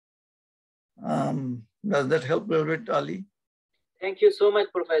 Does that help a little bit, Ali? Thank you so much,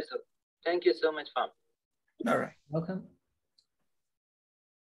 Professor. Thank you so much, Pham. All right. Welcome.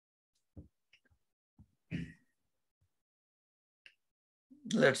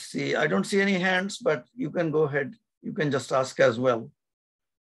 Let's see. I don't see any hands, but you can go ahead. You can just ask as well.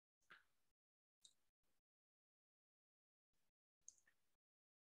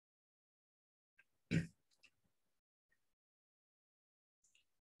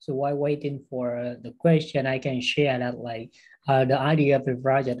 So while waiting for the question, I can share that the idea of the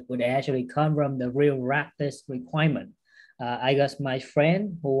project would actually come from the real practice requirement. I got my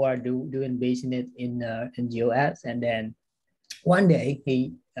friend who are doing business in the US, and then one day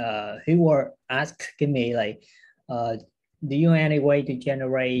he were asking me do you have any way to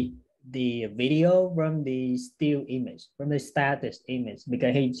generate the video from the still image, from the status image,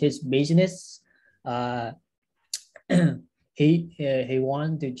 because his business he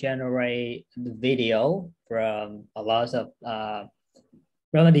want to generate the video from a lot of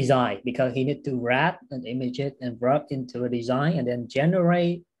from a design, because he need to wrap an image and wrap into a design and then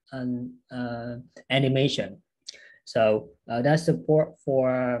generate an animation. So that's support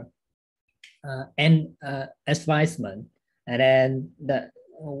for advisement. And then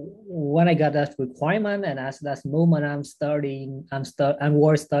when I got that requirement, and at that moment I'm studying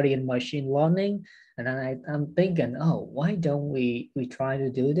machine learning, and then I'm thinking, oh, why don't we try to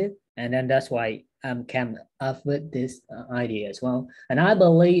do this? And then that's why I came up with this idea as well. And I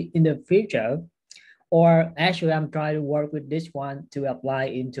believe in the future, or actually I'm trying to work with this one to apply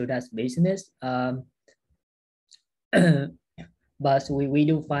into that business. but we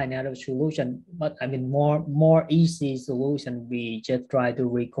do find another solution. But I mean, more easy solution. We just try to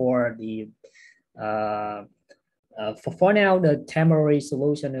record the for now, the temporary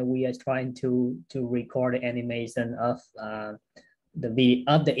solution we are trying to record the animation of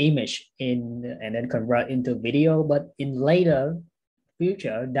the image in and then convert into video. But in later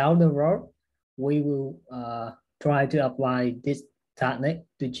future down the road, we will try to apply this technique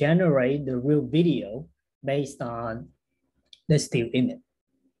to generate the real video based on the still image.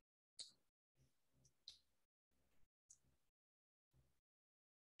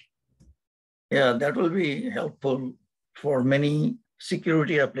 Yeah, that will be helpful for many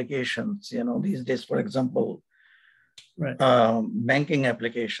security applications. You know, these days, for example, right. Banking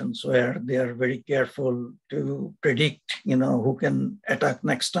applications where they are very careful to predict, you know, who can attack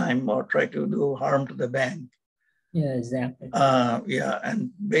next time or try to do harm to the bank. Yeah, exactly. Yeah,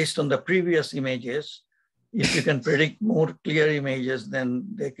 and based on the previous images, if you can predict more clear images, then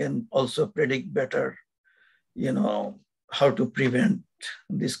they can also predict better, you know, how to prevent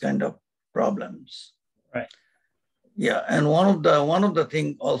this kind of problems. Right. Yeah, and one of the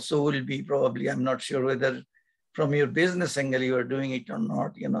thing also will be probably, I'm not sure whether from your business angle you are doing it or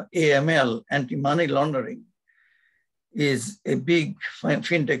not, you know, AML, anti-money laundering, is a big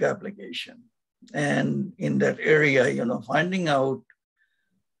fintech application. And in that area, you know, finding out,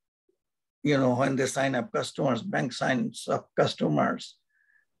 you know, when they sign up customers, bank signs up customers,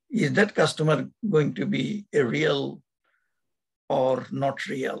 is that customer going to be a real or not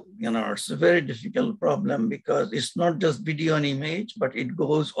real? You know, it's a very difficult problem because it's not just video and image, but it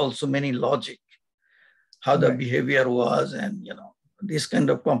goes also many logic, how the behavior was, and, you know, this kind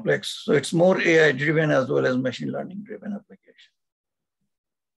of complex. So it's more AI driven as well as machine learning driven application.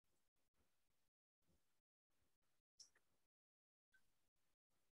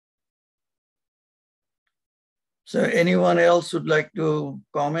 So anyone else would like to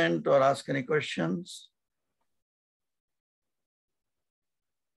comment or ask any questions?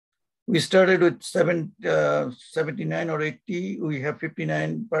 We started with 79 or 80. We have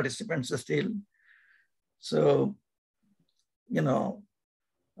 59 participants still. So, you know,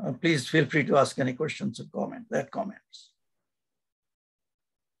 please feel free to ask any questions or comments.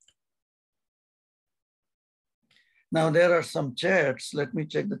 Now there are some chats. Let me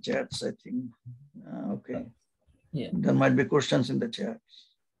check the chats, I think. Okay. Yeah. There might be questions in the chats.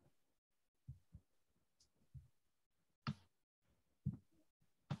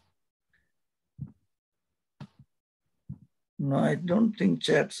 No, I don't think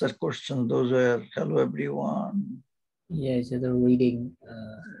chats are questions. Those are hello everyone. Yeah, it's the reading.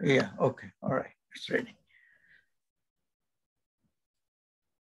 Yeah, okay, all right, it's ready.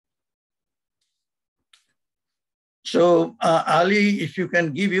 So Ali, if you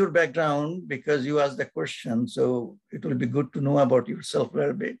can give your background because you asked the question, so it will be good to know about yourself a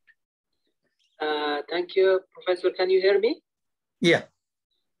little bit. Thank you, Professor. Can you hear me? Yeah.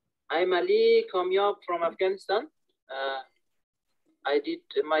 I'm Ali Kamyab from Afghanistan. I did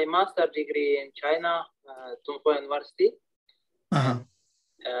my master degree in China, Tunghua University,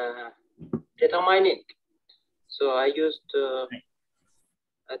 data mining. So I used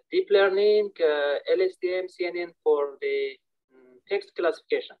deep learning, LSTM, CNN for the text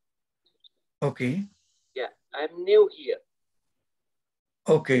classification. Okay. Yeah, I'm new here.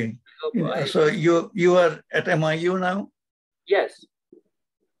 Okay. So you are at MIU now? Yes.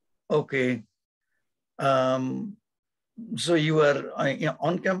 Okay. So you are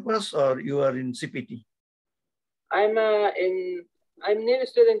on campus or you are in CPT? I'm near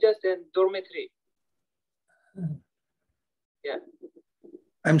student just in dormitory. Yeah.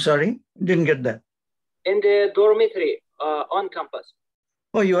 I'm sorry, didn't get that. In the dormitory on campus.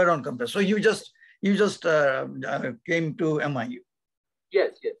 Oh, you are on campus. So you just came to MIU?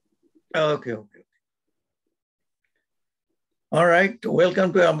 Yes, yes. Okay, okay. All right,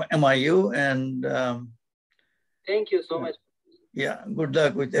 welcome to MIU and thank you so much. Yeah, good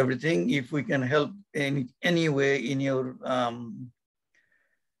luck with everything. If we can help in any way in your,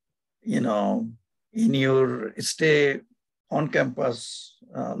 you know, in your stay on campus,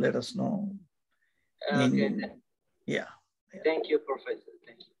 let us know. Okay. Yeah. Thank you, Professor.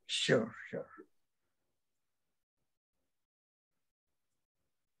 Thank you. Sure, sure.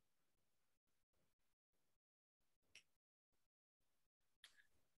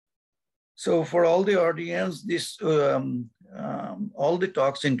 So for all the audience, this all the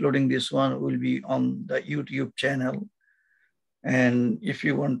talks, including this one, will be on the YouTube channel. And if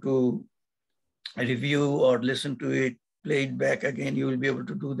you want to review or listen to it, play it back again, you will be able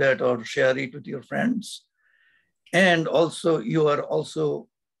to do that or share it with your friends. And also, you are also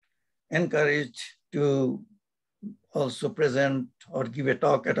encouraged to also present or give a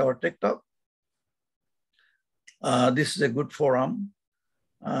talk at our Tech Talk. This is a good forum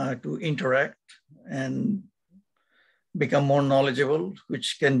to interact and become more knowledgeable,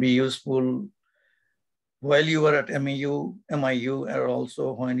 which can be useful while you are at MIU, or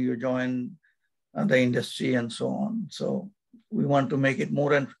also when you join the industry and so on. So we want to make it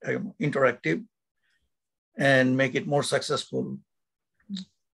more interactive and make it more successful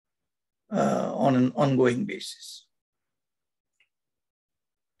on an ongoing basis.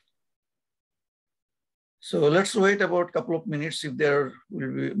 So let's wait about a couple of minutes if there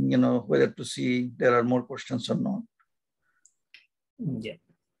will be, whether to see there are more questions or not. Yeah.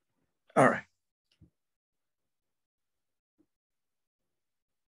 All right.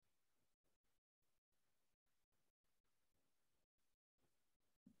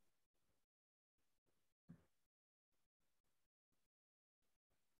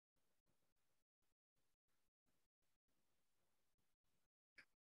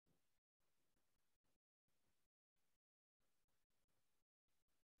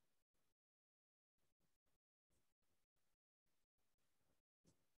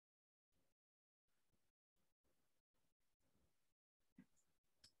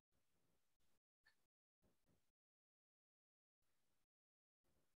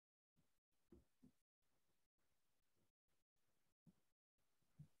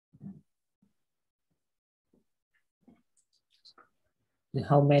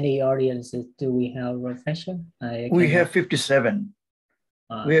 How many audiences do we have, Professor? We have 57.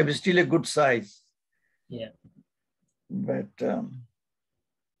 We have still a good size. Yeah. But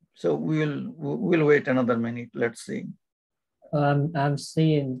so we'll wait another minute. Let's see. I'm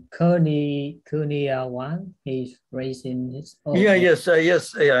seeing Kurnia one. He's raising his. Oh, yes,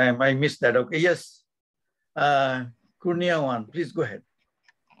 I missed that. Okay, yes. Kurnia one, please go ahead.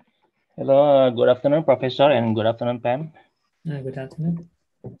 Hello, good afternoon, Professor, and good afternoon, Pam. Good afternoon.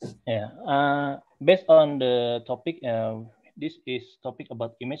 Yeah, based on the topic, this is topic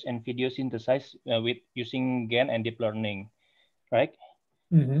about image and video synthesis with using GAN and deep learning, right?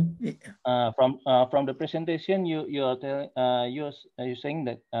 Mm-hmm. From the presentation, you're saying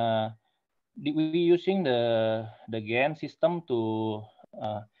that we using the GAN system to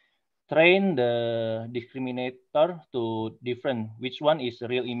train the discriminator to different which one is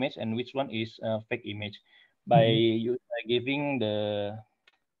real image and which one is fake image by giving the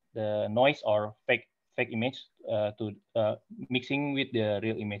noise or fake image to mixing with the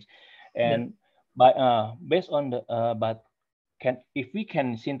real image, and by based on the but if we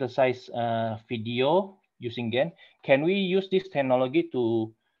can synthesize video using GAN, can we use this technology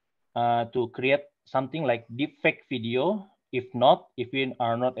to create something like deep fake video? If not, if we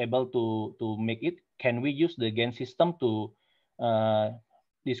are not able to make it, can we use the GAN system to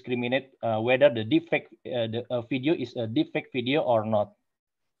discriminate whether the deepfake video is a deepfake video or not?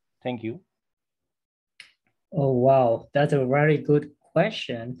 Thank you. Oh, wow. That's a very good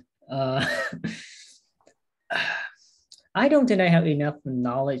question. I don't think I have enough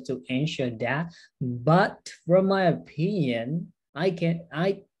knowledge to answer that, but from my opinion, I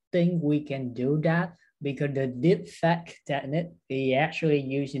think we can do that because the deepfake technique is actually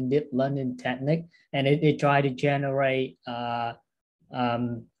using deep learning technique, and it try to generate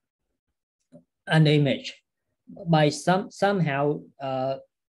an image by somehow.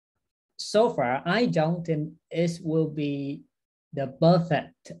 So far, I don't think it will be the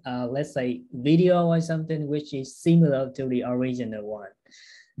perfect, let's say, video or something which is similar to the original one.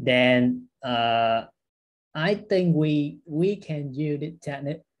 Then I think we can use the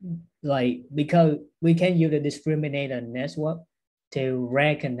technique, like, because we can use the discriminator network to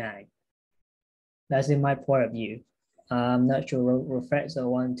recognize. That's in my point of view. I'm not sure Professor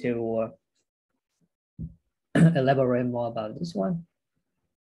want to elaborate more about this one.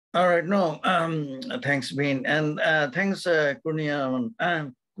 All right, no, thanks, Vin, and thanks, Kurnia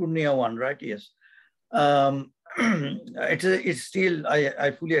one, right? Yes. It's still,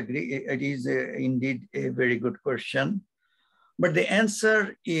 I fully agree. It is indeed a very good question, but the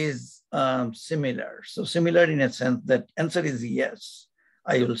answer is similar. So similar in a sense that answer is yes,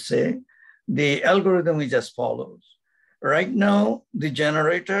 I will say. The algorithm is as follows. Right now, the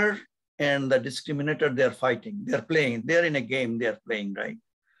generator and the discriminator, they're fighting, they're playing, they're in a game, they're playing, right?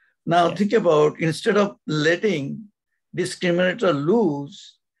 Now think about, instead of letting discriminator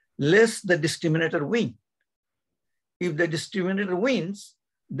lose, let the discriminator win. If the discriminator wins,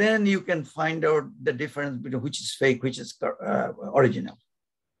 then you can find out the difference between which is fake, which is original.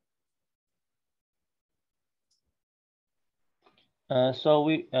 So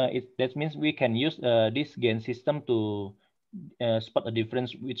that means we can use this GAN system to spot a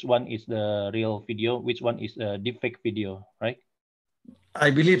difference which one is the real video, which one is a deepfake video, right? I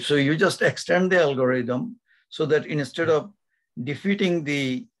believe so. You just extend the algorithm so that instead of defeating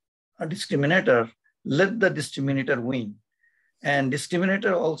the discriminator, let the discriminator win. And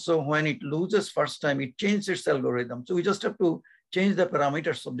discriminator also, when it loses first time, it changes its algorithm. So we just have to change the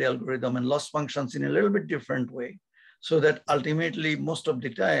parameters of the algorithm and loss functions in a little bit different way, so that ultimately most of the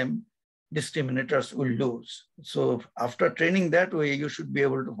time discriminators will lose. So after training that way, you should be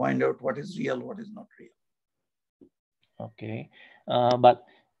able to find out what is real, what is not real. Okay, but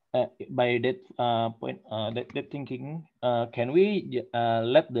by that point, that thinking, can we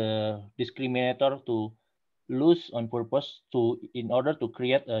let the discriminator to lose on purpose in order to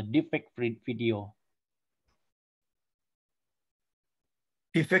create a deepfake video?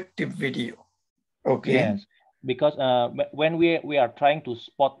 Effective video. Okay. Yes, because when we are trying to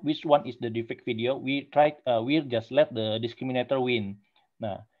spot which one is the deepfake video, we just let the discriminator win.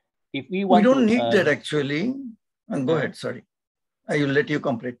 Now, if we want we don't to, need that actually. Go ahead. Sorry, I will let you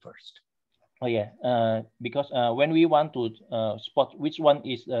complete first. Oh yeah, because when we want to spot which one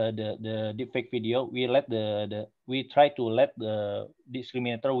is the deepfake video, we try to let the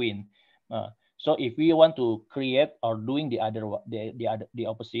discriminator win. So if we want to create or doing the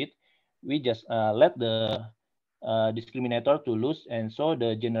opposite, we just let the discriminator to lose, and so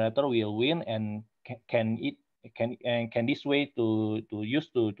the generator will win, and can this way to use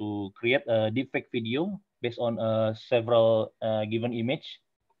to create a deepfake video based on several given image.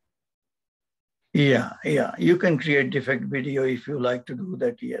 Yeah, you can create defect video if you like to do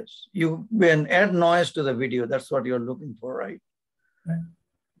that. Yes, you can add noise to the video. That's what you're looking for, right?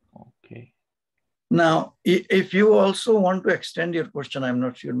 Okay. Now, if you also want to extend your question, I'm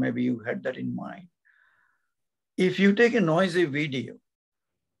not sure, maybe you had that in mind. If you take a noisy video,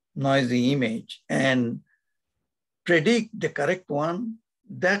 noisy image, and predict the correct one,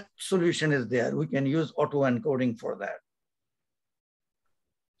 that solution is there. We can use auto encoding for that.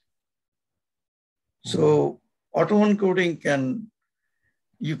 So auto encoding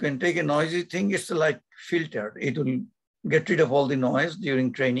you can take a noisy thing, it's like filtered. It will get rid of all the noise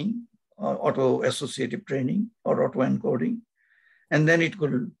during training, auto associative training or auto encoding. And then it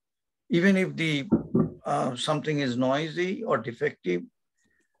could, even if the something is noisy or defective,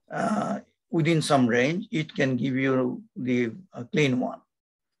 within some range, it can give you the clean one.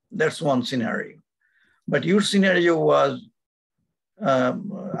 That's one scenario. But your scenario was,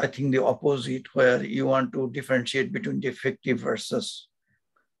 I think, the opposite, where you want to differentiate between defective versus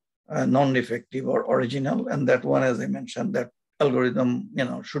non-defective or original. And that one, as I mentioned, that algorithm,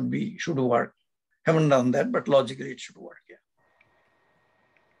 should work. Haven't done that, but logically it should work. Yeah.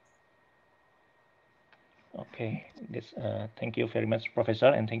 Okay. Thank you very much, Professor,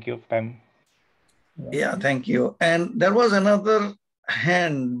 and thank you, Pham. Yeah, thank you. And there was another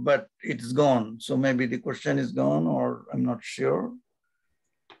hand, but it's gone. So maybe the question is gone, or I'm not sure.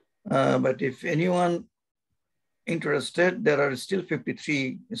 But if anyone interested, there are still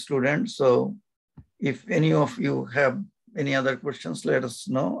 53 students. So if any of you have any other questions, let us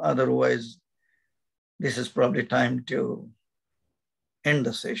know. Otherwise, this is probably time to end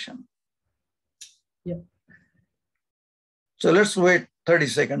the session. Yeah. So let's wait 30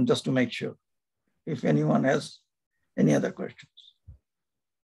 seconds just to make sure if anyone has any other questions.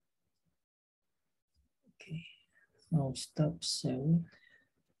 Okay, I'll stop soon.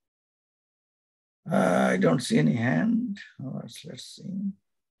 I don't see any hand. Let's see.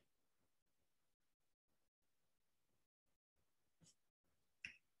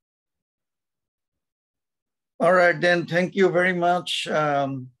 All right, then. Thank you very much,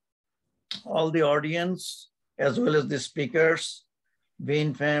 all the audience, as well as the speakers,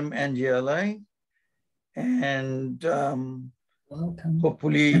 Vinh Pham and Jialei. And welcome.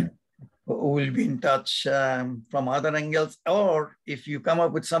 Hopefully we'll be in touch from other angles, or if you come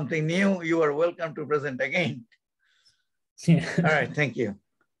up with something new, you are welcome to present again. Yeah. All right, thank you.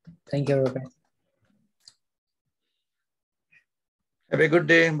 Thank you, Robert. Have a good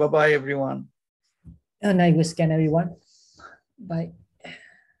day. Bye-bye, everyone. And I will scan everyone. Bye.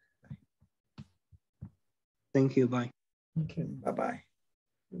 Thank you. Bye. Thank you. Bye-bye.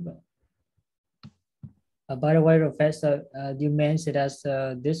 By the way, Professor, you mentioned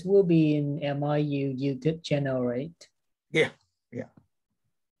that this will be in MIU YouTube channel, right? Yeah.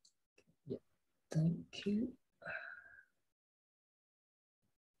 Thank you.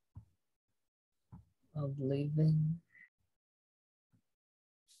 Of leaving.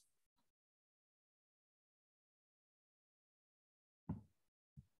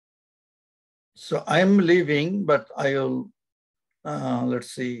 So I'm leaving, but I'll,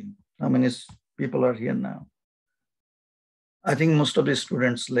 let's see how many people are here now. I think most of the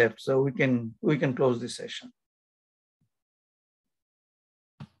students left, so we can close this session.